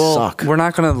matters, they suck. We're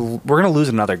not going to. We're going to lose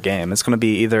another game. It's going to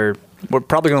be either. We're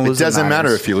probably going to It lose. doesn't the matter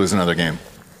Niners, if you lose another game.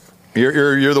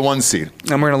 You're the 1 seed.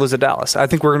 and we're going to lose to Dallas. I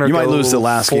think we're going to. You might lose the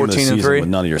last game of the 14 and season 3. with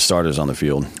none of your starters on the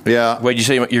field. Yeah. Wait, you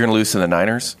say you're going to lose to the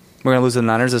Niners? We're going to lose to the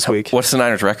Niners this week. What's the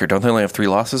Niners' record? Don't they only have 3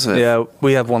 losses? Yeah,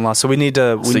 we have 1 loss, so we need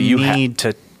to. We So you need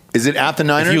to. Is it at the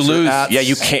Niners? If you or lose, at-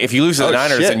 you can't. If you lose to the Oh,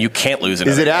 Niners, shit. then you can't lose.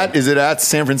 Is it another game. at? Is it at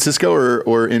San Francisco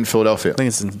or in Philadelphia? I think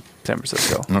it's in San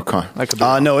Francisco. Okay. I could be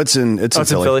wrong. No, it's in it's in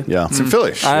Philly. Philly? Yeah. It's in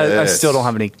Philly. I Shit. still don't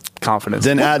have any confidence.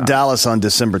 Then at Dallas on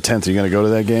December 10th, are you going to go to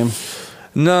that game?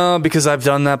 No, because I've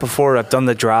done that before. I've done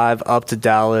the drive up to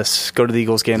Dallas, go to the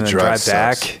Eagles game, and then drive drive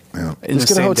sucks. back. Yeah. in Just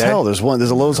the get a same day. hotel. There's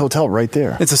a Lowe's hotel right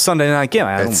there. It's a Sunday night game.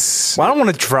 I don't It's- want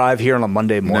to drive here on a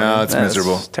Monday morning. No, it's That's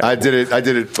miserable. terrible. I did it. 3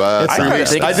 kinda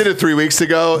weeks. think I did it 3 weeks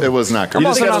ago. It was not good. I'm You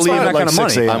also just not got to spending leave that at like kind of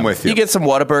 6 money. a.m. I'm with you. You get some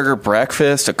Whataburger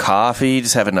breakfast, a coffee,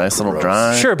 just have a nice little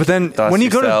drive. Sure, but then Dust when you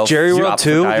go to yourself, Jerry drop World the too,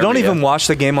 you don't diarrhea. even watch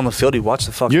the game on the field. You watch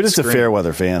the fucking. You're just a screen. fair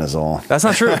weather fan, is all. That's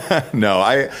not true. No,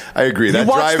 I agree. That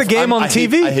watch drive, the game on I hate-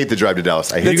 TV? I hate the drive to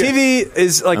Dallas. I The hate it. TV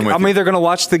is like I'm with I'm you. either going to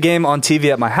watch the game on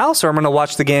TV at my house or I'm going to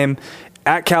watch the game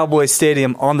at Cowboys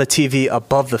Stadium on the TV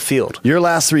above the field. Your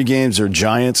last 3 games are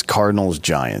Giants, Cardinals,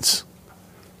 Giants.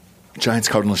 Giants,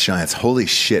 Cardinals, Giants. Holy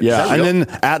shit. Yeah, Is that and real?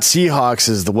 then at Seahawks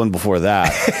is the one before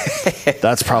that.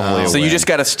 That's probably a So you win. just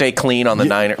got to stay clean on the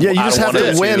Niners. yeah, you I just don't have wanna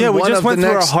to lose. win. Yeah, we one just of went the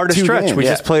through our next hardest 2 stretch. games. We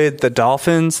Yeah. just played the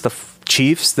Dolphins, the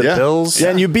Chiefs, the Yeah. Bills. Yeah,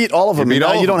 and you beat all of them. beat And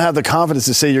all now of you don't them. have the confidence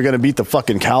to say you're going to beat the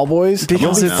fucking Cowboys. You'll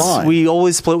Because be it's- fine. we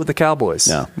always split with the Cowboys.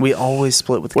 No. We always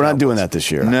split with the We're Cowboys. not doing that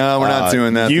this year. No, we're not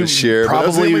doing that you this year. But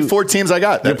those are the only 4 teams I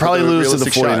got. You'll That's probably the lose to the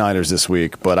realistic shot. 49ers this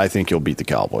week, but I think you'll beat the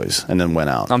Cowboys and then win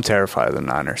out. I'm terrified of the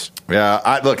Niners.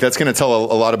 Yeah, look, that's going to tell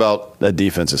a lot about That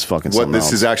defense is fucking what something this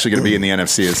else. is actually going to be in the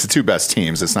NFC. It's the 2 best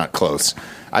teams. It's not close.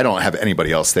 I don't have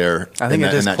anybody else there I think in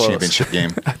it is that close. championship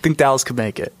game. I think Dallas could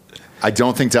make it. I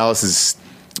don't think Dallas is.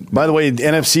 By the way, the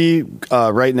NFC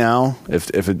right now, if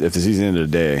the season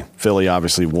ended today, Philly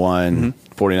obviously 1,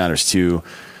 49ers 2.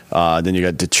 Then you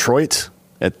got Detroit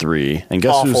at 3. And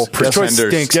guess Awful. who's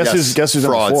Stinks. Guess who's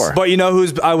number 4? But you know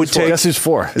who's I would take? Guess who's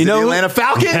 4? You know the Atlanta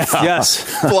Falcons? Yes.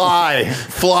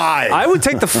 Fly. I would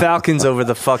take the Falcons over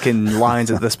the fucking Lions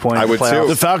at this point. I would too.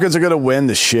 The Falcons are going to win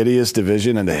the shittiest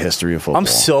division in the history of football. I'm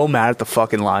so mad at the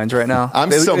fucking Lions right now.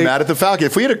 I'm so mad at the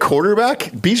Falcons. If we had a quarterback,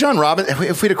 Bijan Robinson,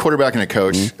 if we had a quarterback and a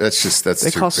coach, that's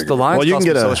They too cost big. the Lions. Well, you can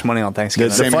cost get so much money on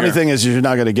Thanksgiving. The funny thing is, you're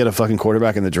not going to get a fucking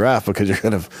quarterback in the draft because you're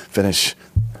going to finish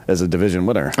as a division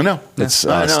winner. I know. It's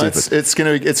stupid. It's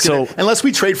going to unless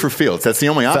we trade for Fields. That's the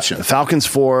only option. Falcons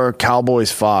 4,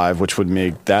 Cowboys 5, which would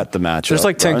make that the matchup. There's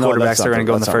like 10 quarterbacks that are going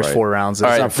to go in the first 4 rounds. All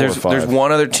right, there's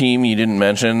one other team you didn't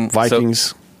mention.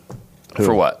 Vikings.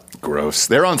 For what? Gross.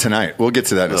 They're on tonight. We'll get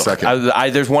to that in a second.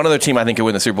 There's one other team I think could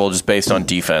win the Super Bowl just based on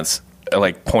defense,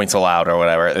 like points allowed or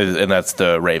whatever, and that's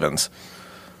the Ravens.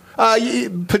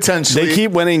 Potentially. They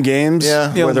keep winning games where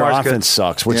their Lamar's offense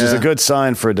sucks, which is a good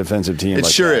sign for a defensive team. It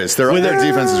like sure that. is. Their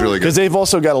defense is really good. Because they've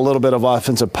also got a little bit of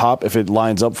offensive pop. If it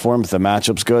lines up for them, if the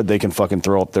matchup's good, they can fucking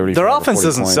throw up 30. Their offense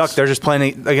doesn't points. suck. They're just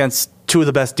playing against 2 of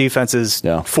the best defenses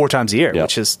 4 times a year, Yeah.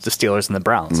 which is the Steelers and the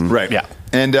Browns. Right. Yeah.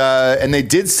 And they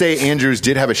did say Andrews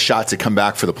did have a shot to come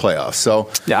back for the playoffs. So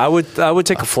Yeah, I would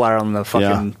take a flyer on the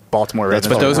fucking Baltimore Ravens.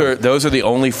 But those are the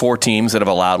only 4 teams that have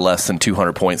allowed less than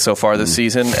 200 points so far this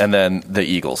season, and then the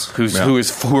Eagles,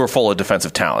 who are full of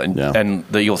defensive talent, and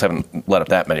the Eagles haven't let up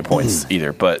that many points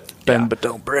either. But but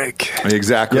don't break.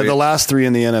 exactly. Yeah, the last 3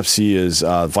 in the NFC is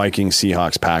Vikings,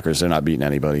 Seahawks, Packers. They're not beating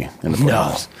anybody in the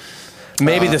playoffs.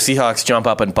 maybe the Seahawks jump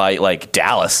up and bite like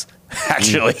Dallas.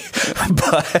 Actually,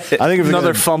 but I think if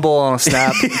Another fumble on a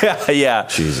snap. yeah.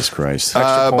 Jesus Christ.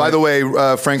 by the way,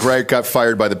 Frank Reich got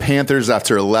fired by the Panthers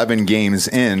after 11 games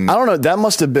in. I don't know. That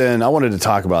must have been. I wanted to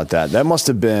talk about that. That must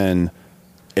have been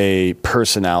a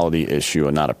personality issue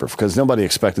and not a because nobody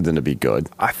expected them to be good.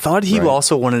 I thought he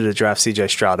also wanted to draft C.J.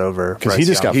 Stroud over Because he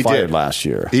just got He fired did. last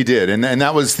year. He did, and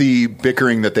that was the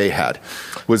bickering that they had,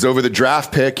 was over the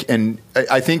draft pick. And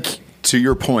I think, to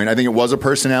your point, I think it was a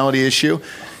personality issue,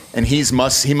 and he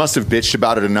must have bitched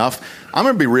about it enough. I'm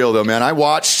going to be real though, man. I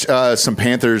watched some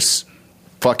Panthers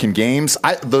fucking games.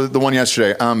 The one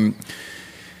yesterday.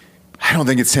 I don't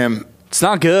think it's him. It's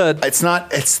not good. It's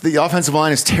not. It's the offensive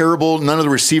line is terrible. None of the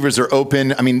receivers are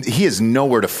open. I mean, he has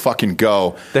nowhere to fucking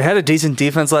go. They had a decent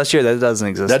defense last year. That doesn't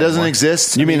exist. That doesn't anymore.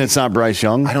 exist. You mean it's not Bryce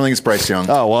Young? I don't think it's Bryce Young.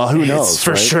 Oh well, who knows? It's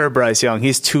for sure Bryce Young.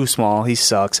 He's too small. He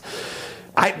sucks.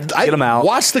 I him out.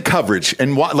 Watch the coverage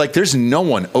and like there's no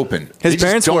one open. His They just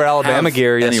parents don't wore Alabama have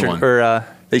gear anyone. yesterday.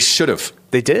 They should have.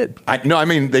 They did. I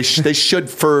mean, they should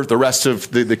for the rest of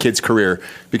the kid's career,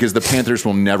 because the Panthers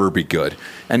will never be good.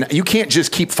 And you can't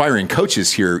just keep firing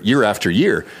coaches here year after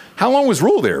year. How long was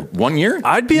Rule there? 1 year?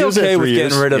 I'd be He was okay there with 3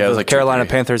 getting years. rid of Yeah, it was the like Carolina 2-3.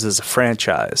 Panthers as a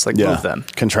franchise. Like, Yeah, move them.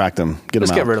 contract them, get Just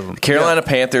them get out. rid of them. Carolina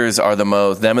Panthers are the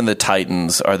most. Them and the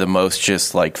Titans are the most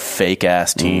just like fake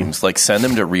ass teams. Like send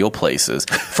them to real places.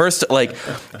 First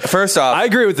off, I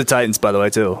agree with the Titans, by the way,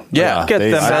 too. yeah, Get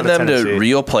them out send of them to Tennessee.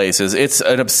 real places. It's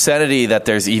an obscenity that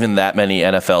there's even that many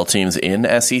NFL teams in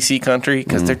SEC country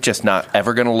because they're just not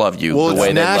ever going to love you Well, the way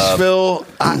it's they love. Nashville.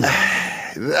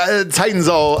 Titans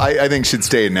I think should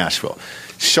stay in Nashville.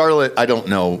 Charlotte, I don't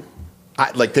know.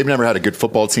 They've never had a good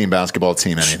football team, basketball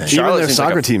team, anything. Even Charlotte their seems like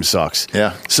soccer a- team sucks.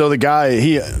 Yeah. So the guy,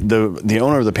 the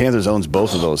owner of the Panthers owns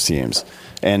both of those teams.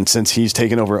 And since he's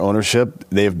taken over ownership,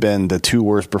 they've been the 2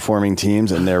 worst performing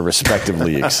teams in their respective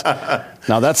leagues.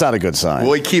 Now, that's not a good sign.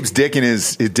 Well, he keeps dipping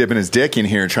his dick in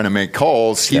here trying to make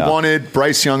calls. He wanted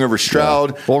Bryce Young over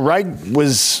Stroud. Well, Wright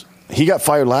he got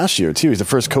fired last year, too. He's the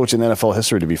first coach in NFL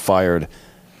history to be fired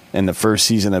in the first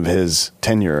season of his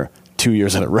tenure 2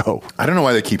 years in a row. I don't know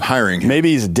why they keep hiring him.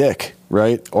 Maybe he's a dick,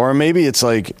 right? Or maybe it's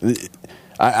like,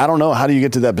 I don't know. How do you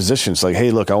get to that position? It's like,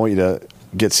 hey, look, I want you to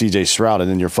get C.J. Stroud, and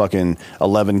then you're fucking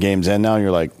 11 games in now, and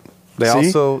you're like, They see?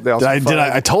 also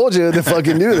I told you to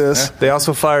fucking do this. They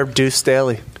also fired Deuce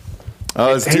Staley.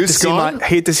 Is Deuce gone?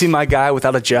 Hate to see my guy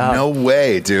without a job. No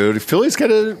way, dude. Philly's got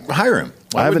to hire him.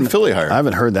 Why wouldn't Philly hire him? I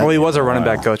haven't heard that. Well, he name was a in running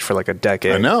while. back coach for like a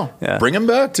decade. I know. Yeah. Bring him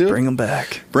back, dude. Bring him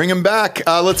back. Bring him back.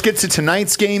 Let's get to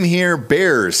tonight's game here.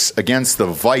 Bears against the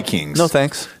Vikings. No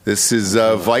thanks. This is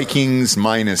Vikings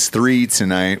 -3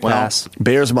 tonight. Well, Pass.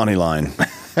 Bears money line.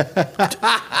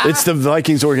 It's the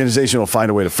Vikings organization will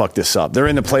find a way to fuck this up. They're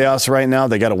in the playoffs right now.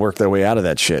 They got to work their way out of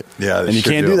that shit. Yeah, they and you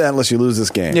sure can't do. do that unless you lose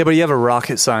this game. Yeah, but you have a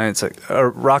rocket scientist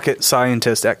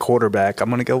at quarterback. I'm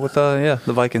going to go with the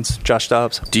Vikings. Josh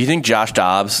Dobbs. Do you think Josh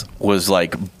Dobbs was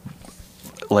like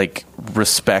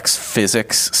respects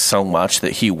physics so much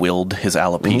that he willed his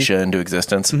alopecia into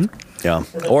existence? Yeah,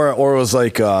 or it was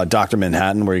like Dr.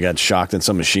 Manhattan, where he got shocked in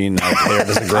some machine. And hair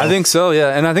doesn't grow. I think so.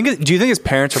 Yeah, and I think. Do you think his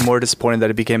parents are more disappointed that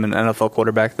he became an NFL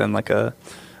quarterback than like a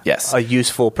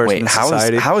useful person in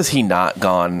society? How has he not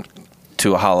gone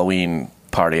to a Halloween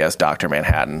party as Dr.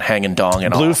 Manhattan, hanging dong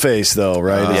and Blueface, though,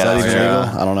 right? Is that even legal?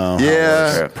 I don't know.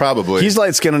 Yeah, probably. He's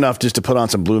light skinned enough just to put on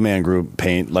some Blue Man Group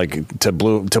paint, like to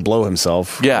blow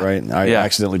himself. Yeah, right. I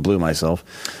accidentally blew myself.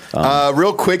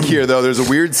 Real quick here, though, there's a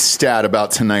weird stat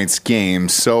about tonight's game.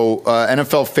 So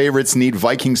NFL favorites need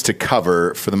Vikings to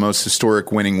cover for the most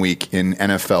historic winning week in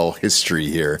NFL history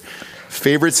here.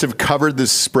 Favorites have covered the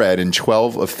spread in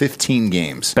 12 of 15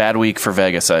 games. Bad week for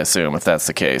Vegas, I assume, if that's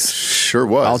the case. Sure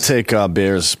was. I'll take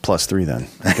Bears +3 then,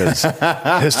 because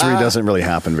history doesn't really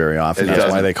happen very often.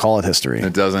 That's why they call it history.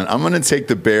 It doesn't. I'm going to take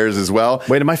the Bears as well.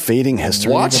 Wait, am I fading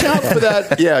history? Watch out for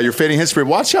that. Yeah, you're fading history.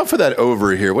 Watch out for that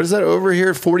over here. What is that over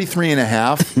here?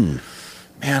 43.5.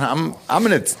 Man, I'm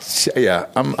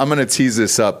gonna tease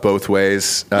this up both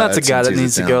ways. That's a guy that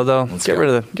needs to go though. Get rid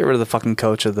of the fucking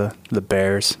coach of the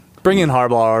Bears. Bring in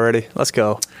Harbaugh already. Let's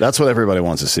go. That's what everybody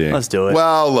wants to see. Let's do it.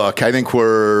 Well, look, I think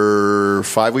we're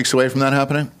 5 weeks away from that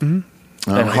happening.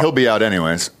 Mm-hmm. And he'll be out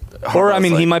anyways. Or, I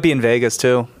mean, he might be in Vegas,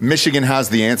 too. Michigan has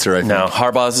the answer, I think. No,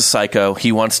 Harbaugh is a psycho.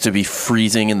 He wants to be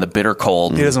freezing in the bitter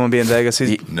cold. He doesn't want to be in Vegas.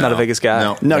 He's not a Vegas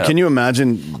guy. No, can you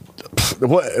imagine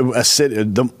what a city?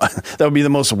 That would be the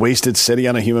most wasted city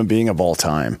on a human being of all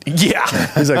time. Yeah.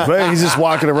 He's like, hey, he's just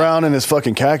walking around in his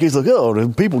fucking khakis. Like, oh, are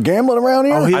people gambling around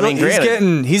here? Oh,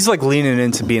 he's like leaning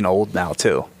into being old now,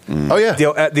 too. Oh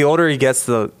yeah, the older he gets,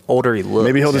 the older he looks.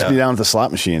 Maybe he'll just be down with the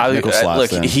slot machine.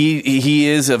 Look, he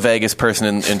is a Vegas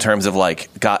person in terms of like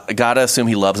gotta assume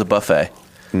he loves a buffet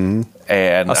and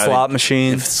a slot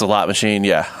machine. Slot machine,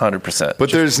 yeah, 100%.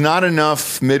 But there's not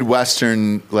enough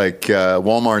Midwestern like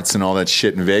Walmarts and all that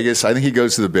shit in Vegas. I think he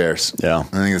goes to the Bears. Yeah, I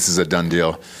think this is a done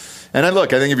deal. And I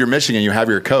think if you're Michigan, you have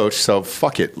your coach, so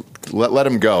fuck it, let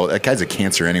him go. That guy's a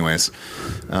cancer, anyways.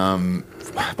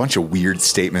 A bunch of weird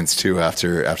statements too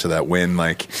after that win.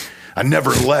 Like, I never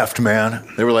left, man.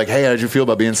 They were like, "Hey, how did you feel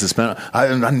about being suspended?"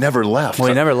 I never left. Well,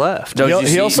 he never left.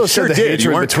 He also said the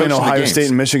hatred between Ohio State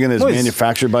and Michigan is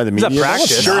manufactured by the media.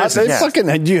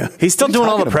 He's still doing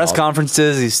all the press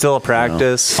conferences. He's still at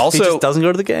practice. Also, he just doesn't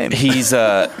go to the game. He's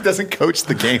doesn't coach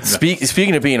the game.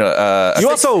 Speaking of being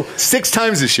six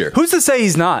times this year. Who's to say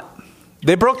he's not?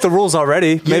 They broke the rules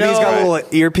already. Maybe he's got a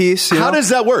little earpiece. How does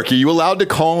that work? Are you allowed to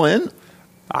call in?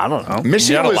 I don't know.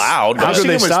 Michigan was allowed.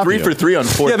 Michigan was 3 for 3 on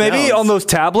 4th. Yeah, maybe on those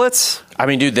tablets. I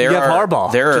mean, dude, there are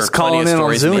just plenty of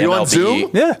stories in the MLB. On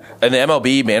Zoom? Yeah. And the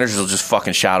MLB managers will just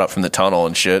fucking shout out from the tunnel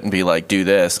and shit and be like, do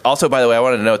this. Also, by the way, I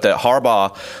wanted to note that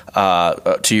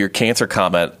Harbaugh, to your cancer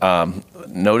comment,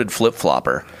 noted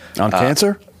flip-flopper. On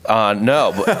cancer?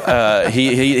 No, but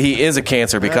he is a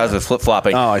cancer because of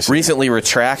flip-flopping. Oh, I see. Recently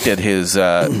retracted his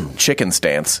chicken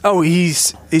stance. Oh,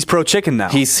 he's pro-chicken now.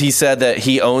 He said that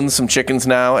he owns some chickens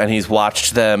now, and he's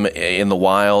watched them in the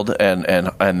wild, and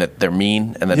that they're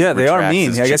mean. And that they are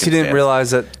mean. I guess he didn't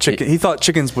realize that he thought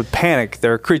chickens would panic.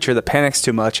 They're a creature that panics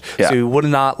too much, so he would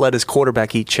not let his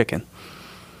quarterback eat chicken.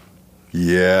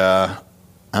 Yeah.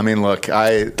 I mean, look,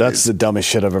 that's the dumbest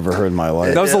shit I've ever heard in my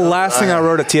life. That was the last thing I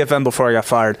wrote at TFM before I got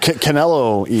fired.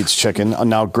 Canelo eats chicken.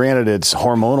 Now, granted, it's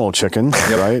hormonal chicken,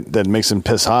 right? That makes him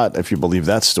piss hot, if you believe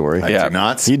that story. I do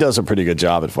not. He does a pretty good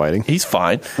job at fighting. He's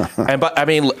fine. But I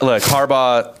mean, look,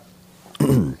 Harbaugh,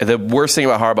 the worst thing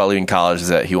about Harbaugh leaving college is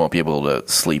that he won't be able to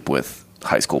sleep with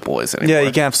high school boys anymore. Yeah,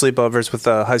 you can't have sleepovers with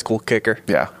a high school kicker.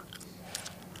 Yeah.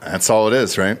 That's all it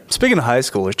is, right? Speaking of high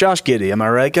schoolers, Josh Giddey, am I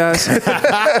right, guys?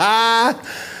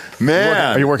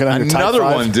 Man, are you working on another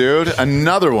one, dude?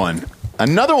 Another one.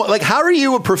 Like, how are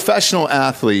you a professional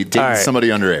athlete dating somebody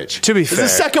underage? To be fair,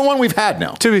 it's the second one we've had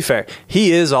now. To be fair,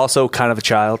 he is also kind of a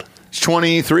child. He's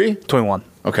 23, 21.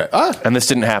 Okay, and this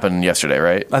didn't happen yesterday,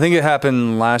 right? I think it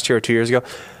happened last year or 2 years ago.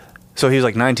 So he was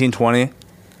like 19, 20.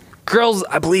 Girls,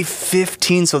 I believe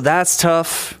 15. So that's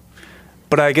tough.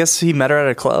 But I guess he met her at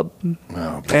a club.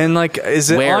 Oh, and like,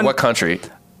 is it where? What country?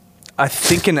 I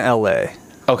think in LA.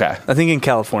 Okay. I think in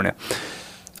California.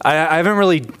 I haven't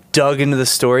really dug into the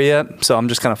story yet, so I'm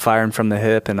just kind of firing from the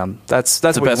hip, and that's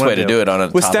the best way to do it on a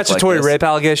with topic statutory like this. rape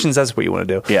allegations. That's what you want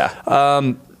to do.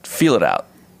 Yeah. Feel it out.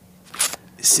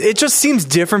 It just seems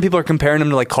different. People are comparing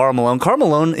him to like Karl Malone. Karl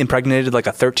Malone impregnated like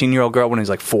a 13-year-old girl when he was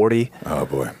like 40. Oh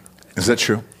boy, is that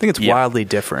true? I think it's wildly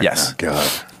different. Yes. Oh,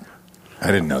 God. I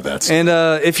didn't know that. And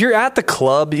if you're at the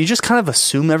club, you just kind of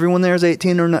assume everyone there is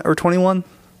 18 or 21.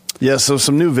 Yeah, so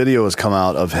some new video has come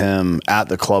out of him at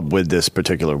the club with this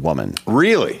particular woman.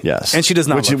 Really? Yes. And she does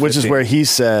not which is where he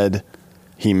said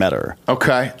he met her.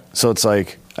 Okay. So it's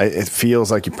like, It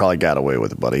feels like you probably got away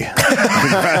with it, buddy.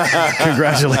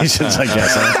 Congratulations, I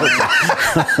guess.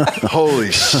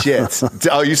 Holy shit.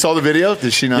 Oh, you saw the video?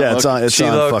 Did she not? Yeah, look? it's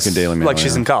on fucking Daily Mail. Like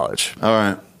she's in college.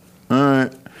 All right.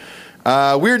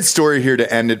 Weird story here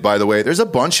to end it, by the way. There's a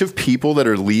bunch of people that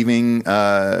are leaving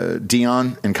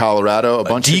Deion in Colorado. A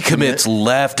bunch decommits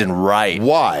left and right.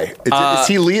 Why? Is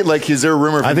he is there a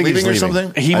rumor of him leaving or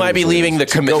something? He might be leaving the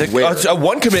commit.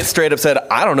 One commit straight up said,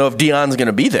 I don't know if Deion's going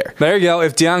to be there. There you go.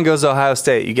 If Deion goes to Ohio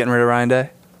State, you getting rid of Ryan Day?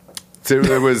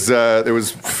 There was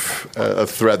a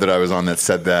thread that I was on that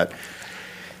said that.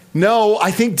 No,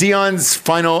 I think Deion's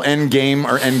final end game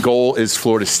or end goal is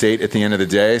Florida State at the end of the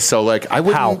day. So, I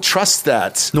wouldn't trust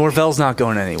that. Norvell's not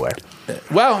going anywhere.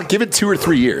 Well, give it 2 or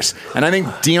 3 years. And I think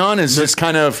Deion is just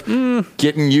kind of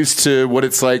getting used to what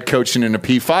it's like coaching in a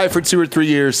P5 for 2 or 3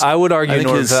 years. I would argue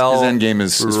Norvell his end game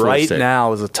is right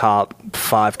now is a top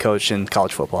 5 coach in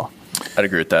college football. I'd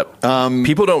agree with that.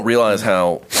 People don't realize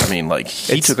how,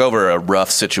 he took over a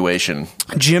rough situation.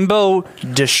 Jimbo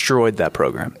destroyed that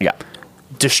program. Yeah.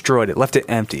 Destroyed it, left it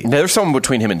empty. There's someone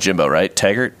between him and Jimbo, right?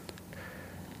 Taggart?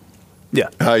 Yeah.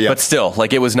 Yeah. But still,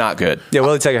 it was not good. Yeah,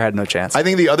 Willie Taggart had no chance. I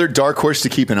think the other dark horse to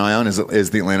keep an eye on is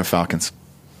the Atlanta Falcons.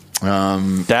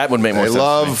 That would make more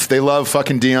sense. They love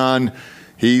fucking Deion.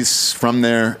 He's from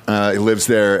there. He lives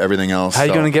there. Everything else. How are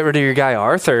you going to get rid of your guy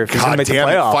Arthur if he's going to make the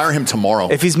playoffs? Fire him tomorrow.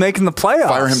 If he's making the playoffs,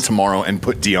 fire him tomorrow and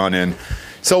put Deion in.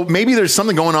 So maybe there's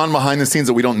something going on behind the scenes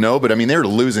that we don't know. But they're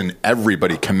losing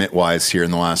everybody commit wise here in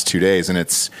the last 2 days, and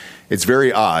it's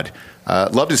very odd.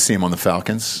 Love to see him on the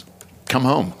Falcons. Come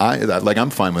home. I'm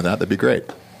fine with that. That'd be great.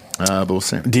 But we'll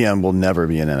see. Deion will never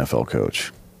be an NFL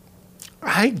coach.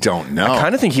 I don't know. I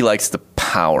kind of think he likes the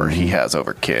power he has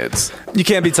over kids. You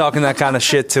can't be talking that kind of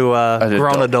shit to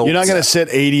grown adults. You're not going to sit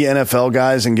 80 NFL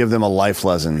guys and give them a life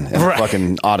lesson in a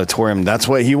fucking auditorium. That's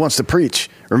what he wants to preach.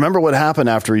 Remember what happened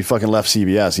after he fucking left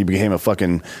CBS? He became a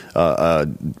fucking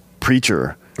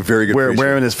preacher. A very good preacher.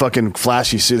 Wearing his fucking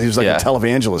flashy suit. He was like a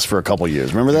televangelist for a a couple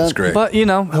years. Remember that? That's great. But,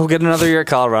 he'll get another year at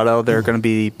Colorado. They're going to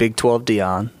be Big 12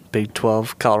 Deion, Big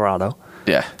 12 Colorado.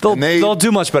 Yeah. They'll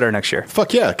do much better next year.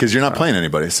 Fuck yeah, because you're not playing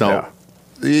anybody. So,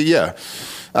 yeah.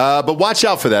 But watch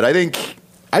out for that. I think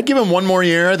I'd give him one more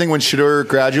year. I think when Shedeur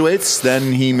graduates,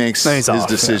 then he makes his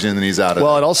decision and he's out of it.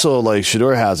 Well, it also,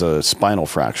 Shedeur has a spinal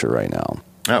fracture right now.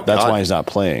 Oh, That's why he's not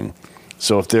playing.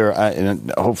 So if they're,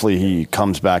 hopefully he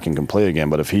comes back and can play again.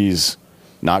 But if he's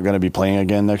not going to be playing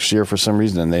again next year for some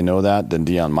reason, and they know that, then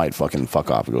Deion might fucking fuck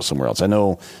off and go somewhere else. I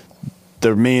know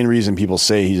the main reason people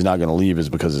say he's not going to leave is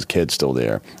because his kid's still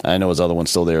there. And I know his other one's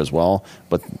still there as well,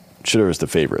 but Shedeur is the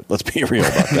favorite. Let's be real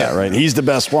about that, right? He's the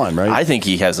best one, right? I think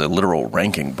he has a literal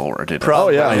ranking board. Oh,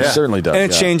 yeah, he certainly does.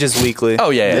 And it changes weekly.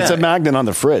 Oh, yeah. It's a magnet on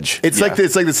the fridge. It's like the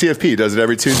CFP. He does it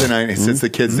every Tuesday night. He sits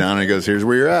the kids down and he goes, here's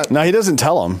where you're at. No, he doesn't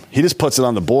tell them. He just puts it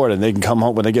on the board and they can come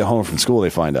home. When they get home from school, they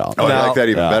find out. Oh, I like that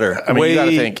even better. You got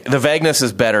to think. The vagueness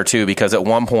is better, too, because at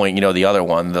one point, the other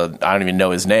one, I don't even know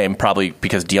his name, probably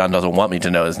because Deion doesn't want me to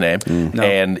know his name. No.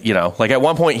 And, at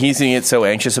one point, he's going to get so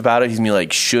anxious about it, he's going to be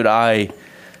like, should I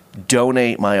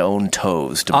donate my own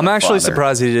toes to I'm my actually father?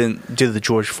 surprised he didn't do the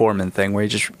George Foreman thing where he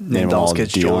just named all his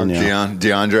kids George.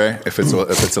 DeAndre, if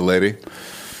it's a lady.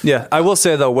 Yeah, I will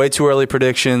say, though, way too early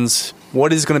predictions.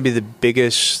 What is going to be the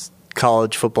biggest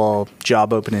college football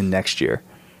job opening next year?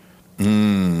 So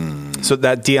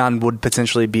that Deion would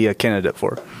potentially be a candidate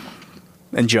for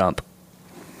and jump.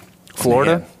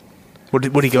 Florida? Man. Would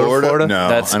he go to Florida? No,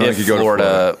 That's I don't if think he go to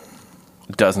Florida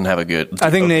doesn't have a good. I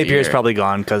think Napier's year. probably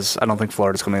gone because I don't think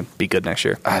Florida's going to be good next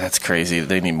year. That's crazy.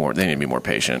 They need more. They need to be more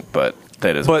patient, but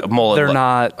that is. But they're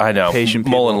not. I know. Patient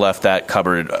Mullen people. left that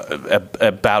cupboard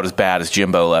about as bad as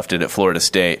Jimbo left it at Florida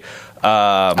State.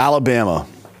 Alabama.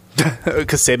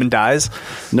 Because Saban dies?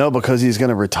 No, because he's going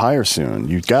to retire soon.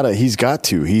 He's got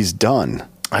to. He's done.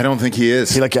 I don't think he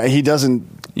is. He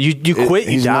doesn't. You quit,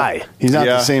 you die. He's not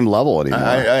the same level anymore.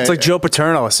 It's like Joe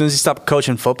Paterno. As soon as he stopped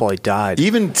coaching football, he died.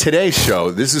 Even today's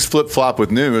show, this is Flip Flop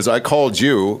with News. I called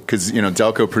you because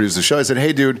Delco produced the show. I said,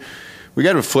 "Hey, dude, we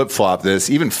got to flip flop this.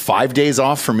 Even 5 days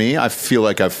off for me, I feel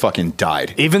like I've fucking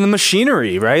died. Even the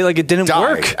machinery, right? Like it didn't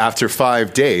work after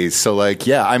 5 days. So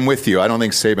yeah, I'm with you. I don't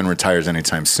think Saban retires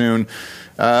anytime soon.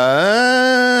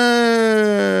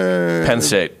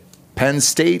 Penn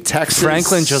State, Texas.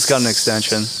 Franklin just got an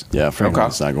extension. Yeah,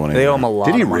 Franklin's not going anywhere. They owe him a lot.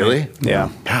 Did he of money. really? Yeah.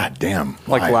 God damn.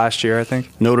 Like Why? last year, I think.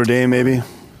 Notre Dame, maybe.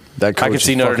 That coach I could is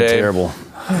see Notre fucking Dame. terrible.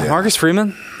 Marcus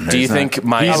Freeman. Do you think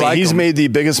Miami? He's made the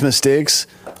biggest mistakes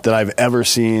that I've ever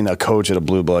seen a coach at a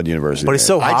blue blood university. But he's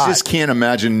so hot. I just can't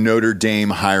imagine Notre Dame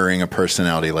hiring a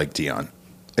personality like Deion.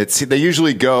 They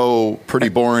usually go pretty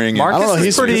boring. Marcus I don't know,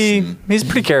 he's pretty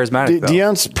charismatic.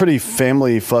 Deion's pretty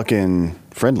family fucking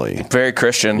friendly. Very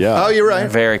Christian. Yeah. Oh, you're right.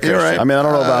 Very Christian. You're right. I mean, I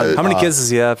don't know about How many kids does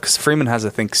he have? Because Freeman has, I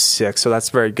think, 6, so that's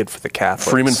very good for the Catholics.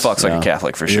 Freeman fucks like a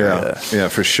Catholic for sure. Yeah,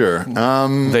 for sure.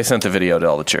 They sent the video to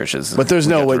all the churches. But there's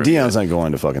no way We got the Deion's not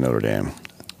going to fucking Notre Dame.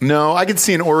 No, I could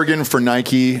see an Oregon for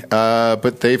Nike,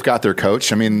 but they've got their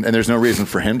coach. I mean, and there's no reason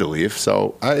for him to leave.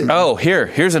 So,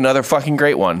 here's another fucking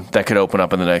great one that could open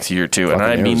up in the next year or two, and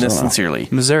I mean this sincerely.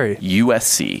 Missouri.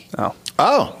 USC.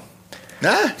 Oh.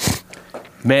 Nah.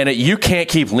 Man, you can't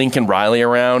keep Lincoln Riley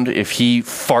around if he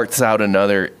farts out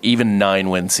another even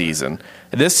 9-win season.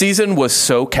 This season was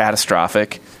so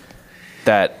catastrophic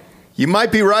that... You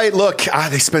might be right. Look,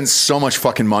 they spend so much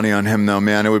fucking money on him, though,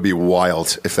 man. It would be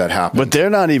wild if that happened. But they're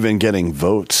not even getting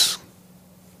votes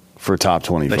for top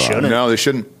 25. They shouldn't. No, they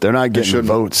shouldn't. They're not getting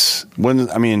votes.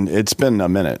 It's been a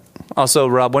minute. Also,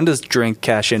 Rob, when does Drink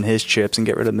cash in his chips and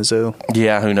get rid of Mizzou?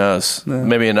 Yeah, who knows? Yeah.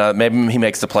 Maybe he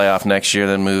makes the playoff next year,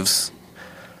 then moves.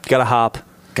 Gotta hop.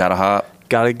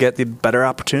 Gotta get the better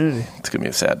opportunity. It's gonna be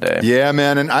a sad day. Yeah,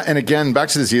 man. And again, back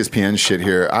to this ESPN shit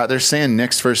here. They're saying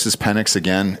Knicks versus Penix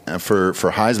again for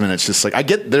Heisman. It's just like, I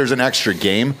get there's an extra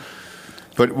game,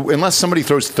 but unless somebody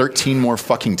throws 13 more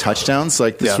fucking touchdowns,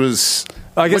 like this was...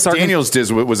 I guess what Daniels did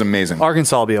was amazing.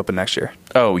 Arkansas will be open next year.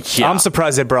 Oh, yeah. I'm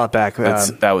surprised they brought back...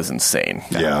 that was insane.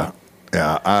 Yeah.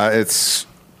 It's...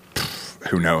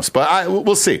 Who knows? But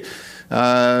we'll see.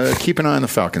 Keep an eye on the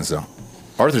Falcons, though.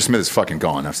 Arthur Smith is fucking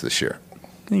gone after this year.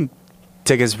 He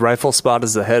take his rightful spot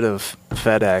as the head of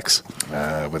FedEx.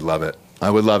 I would love it.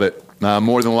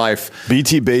 More than life.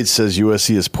 BT Bates says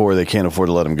USC is poor. They can't afford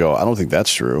to let him go. I don't think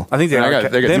that's true. I think they are.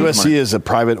 USC is a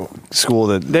private school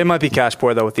that... They might be cash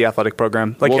poor, though, with the athletic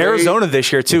program. Arizona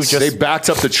this year, too. They backed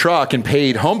up the truck and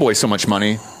paid Homeboy so much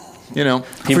money. You know,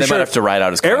 they might have to ride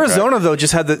out his contract. Arizona, though,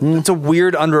 just had it's a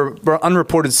weird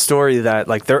unreported story that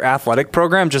their athletic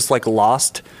program just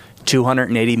lost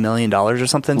 $280 million or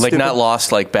something. Like, stupid. Not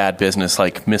lost like bad business,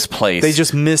 like misplaced. They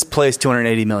just misplaced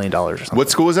 $280 million or something. What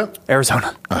school was that?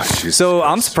 Arizona. Oh, so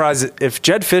I'm surprised if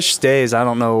Jed Fish stays. I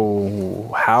don't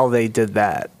know how they did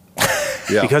that.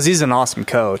 Yeah. Because he's an awesome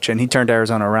coach and he turned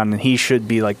Arizona around and he should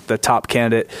be like the top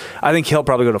candidate. I think he'll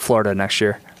probably go to Florida next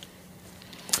year.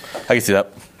 I can see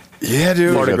that. Yeah,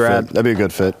 dude. Florida grad. That'd be a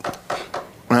good fit.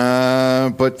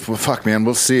 But fuck, man,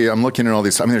 we'll see. I'm looking at all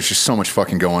these. I mean, there's just so much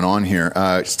fucking going on here.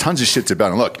 There's tons of shit to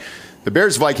bet on. Look, the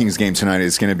Bears-Vikings game tonight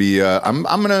is going to be. I'm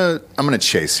gonna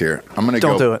chase here.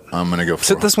 Don't do it. I'm gonna go.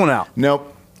 Sit this one out.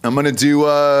 Nope. I'm gonna do.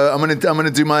 I'm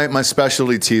gonna do my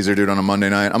specialty teaser, dude, on a Monday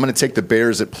night. I'm gonna take the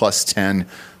Bears at +10. I'm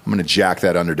gonna jack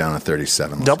that under down to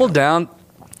 37. Double down.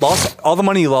 Lost all the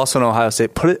money you lost on Ohio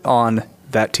State. Put it on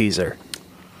that teaser.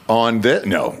 On this?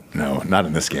 No, not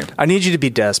in this game. I need you to be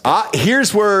desperate.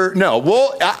 Here's where,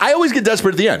 well, I always get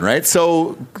desperate at the end, right?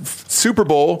 So Super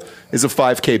Bowl is a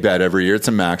 5K bet every year. It's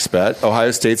a max bet.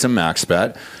 Ohio State's a max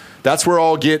bet. That's where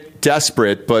I'll get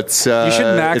desperate, but you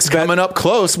should max bet. Coming up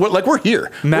close. We're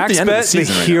here. Max bet the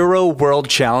Hero World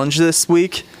Challenge this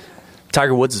week.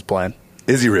 Tiger Woods is playing.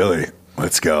 Is he really?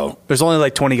 Let's go. There's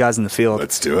only 20 guys in the field.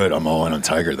 Let's do it. I'm all in on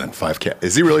Tiger then. 5K.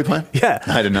 Is he really playing? Yeah.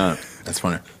 I did not. That's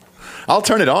funny. I'll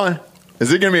turn it on.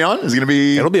 Is it going to be on? Is it going to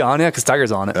be? It'll be on, yeah, because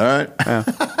Tiger's on it. All right.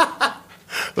 Yeah.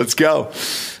 Let's go.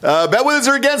 Bet with us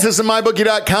or against us at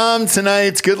MyBookie.com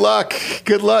tonight. Good luck.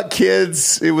 Good luck,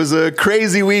 kids. It was a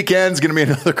crazy weekend. It's going to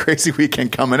be another crazy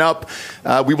weekend coming up.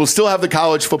 We will still have the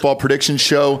college football prediction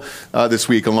show this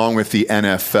week, along with the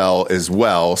NFL as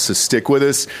well. So stick with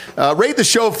us. Rate the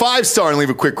show 5-star and leave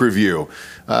a quick review.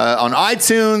 On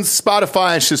iTunes,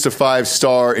 Spotify, it's just a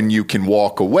 5-star and you can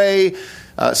walk away.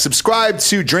 Subscribe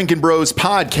to Drinkin' Bros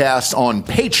podcast on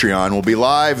Patreon. We'll be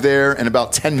live there in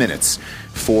about 10 minutes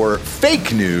for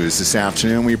fake news this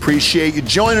afternoon. We appreciate you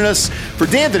joining us. For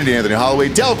D'Anthony Holloway,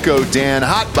 Delco, Dan,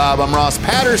 Hot Bob, I'm Ross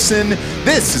Patterson.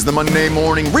 This is the Monday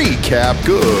Morning Recap.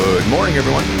 Good morning,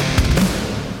 everyone.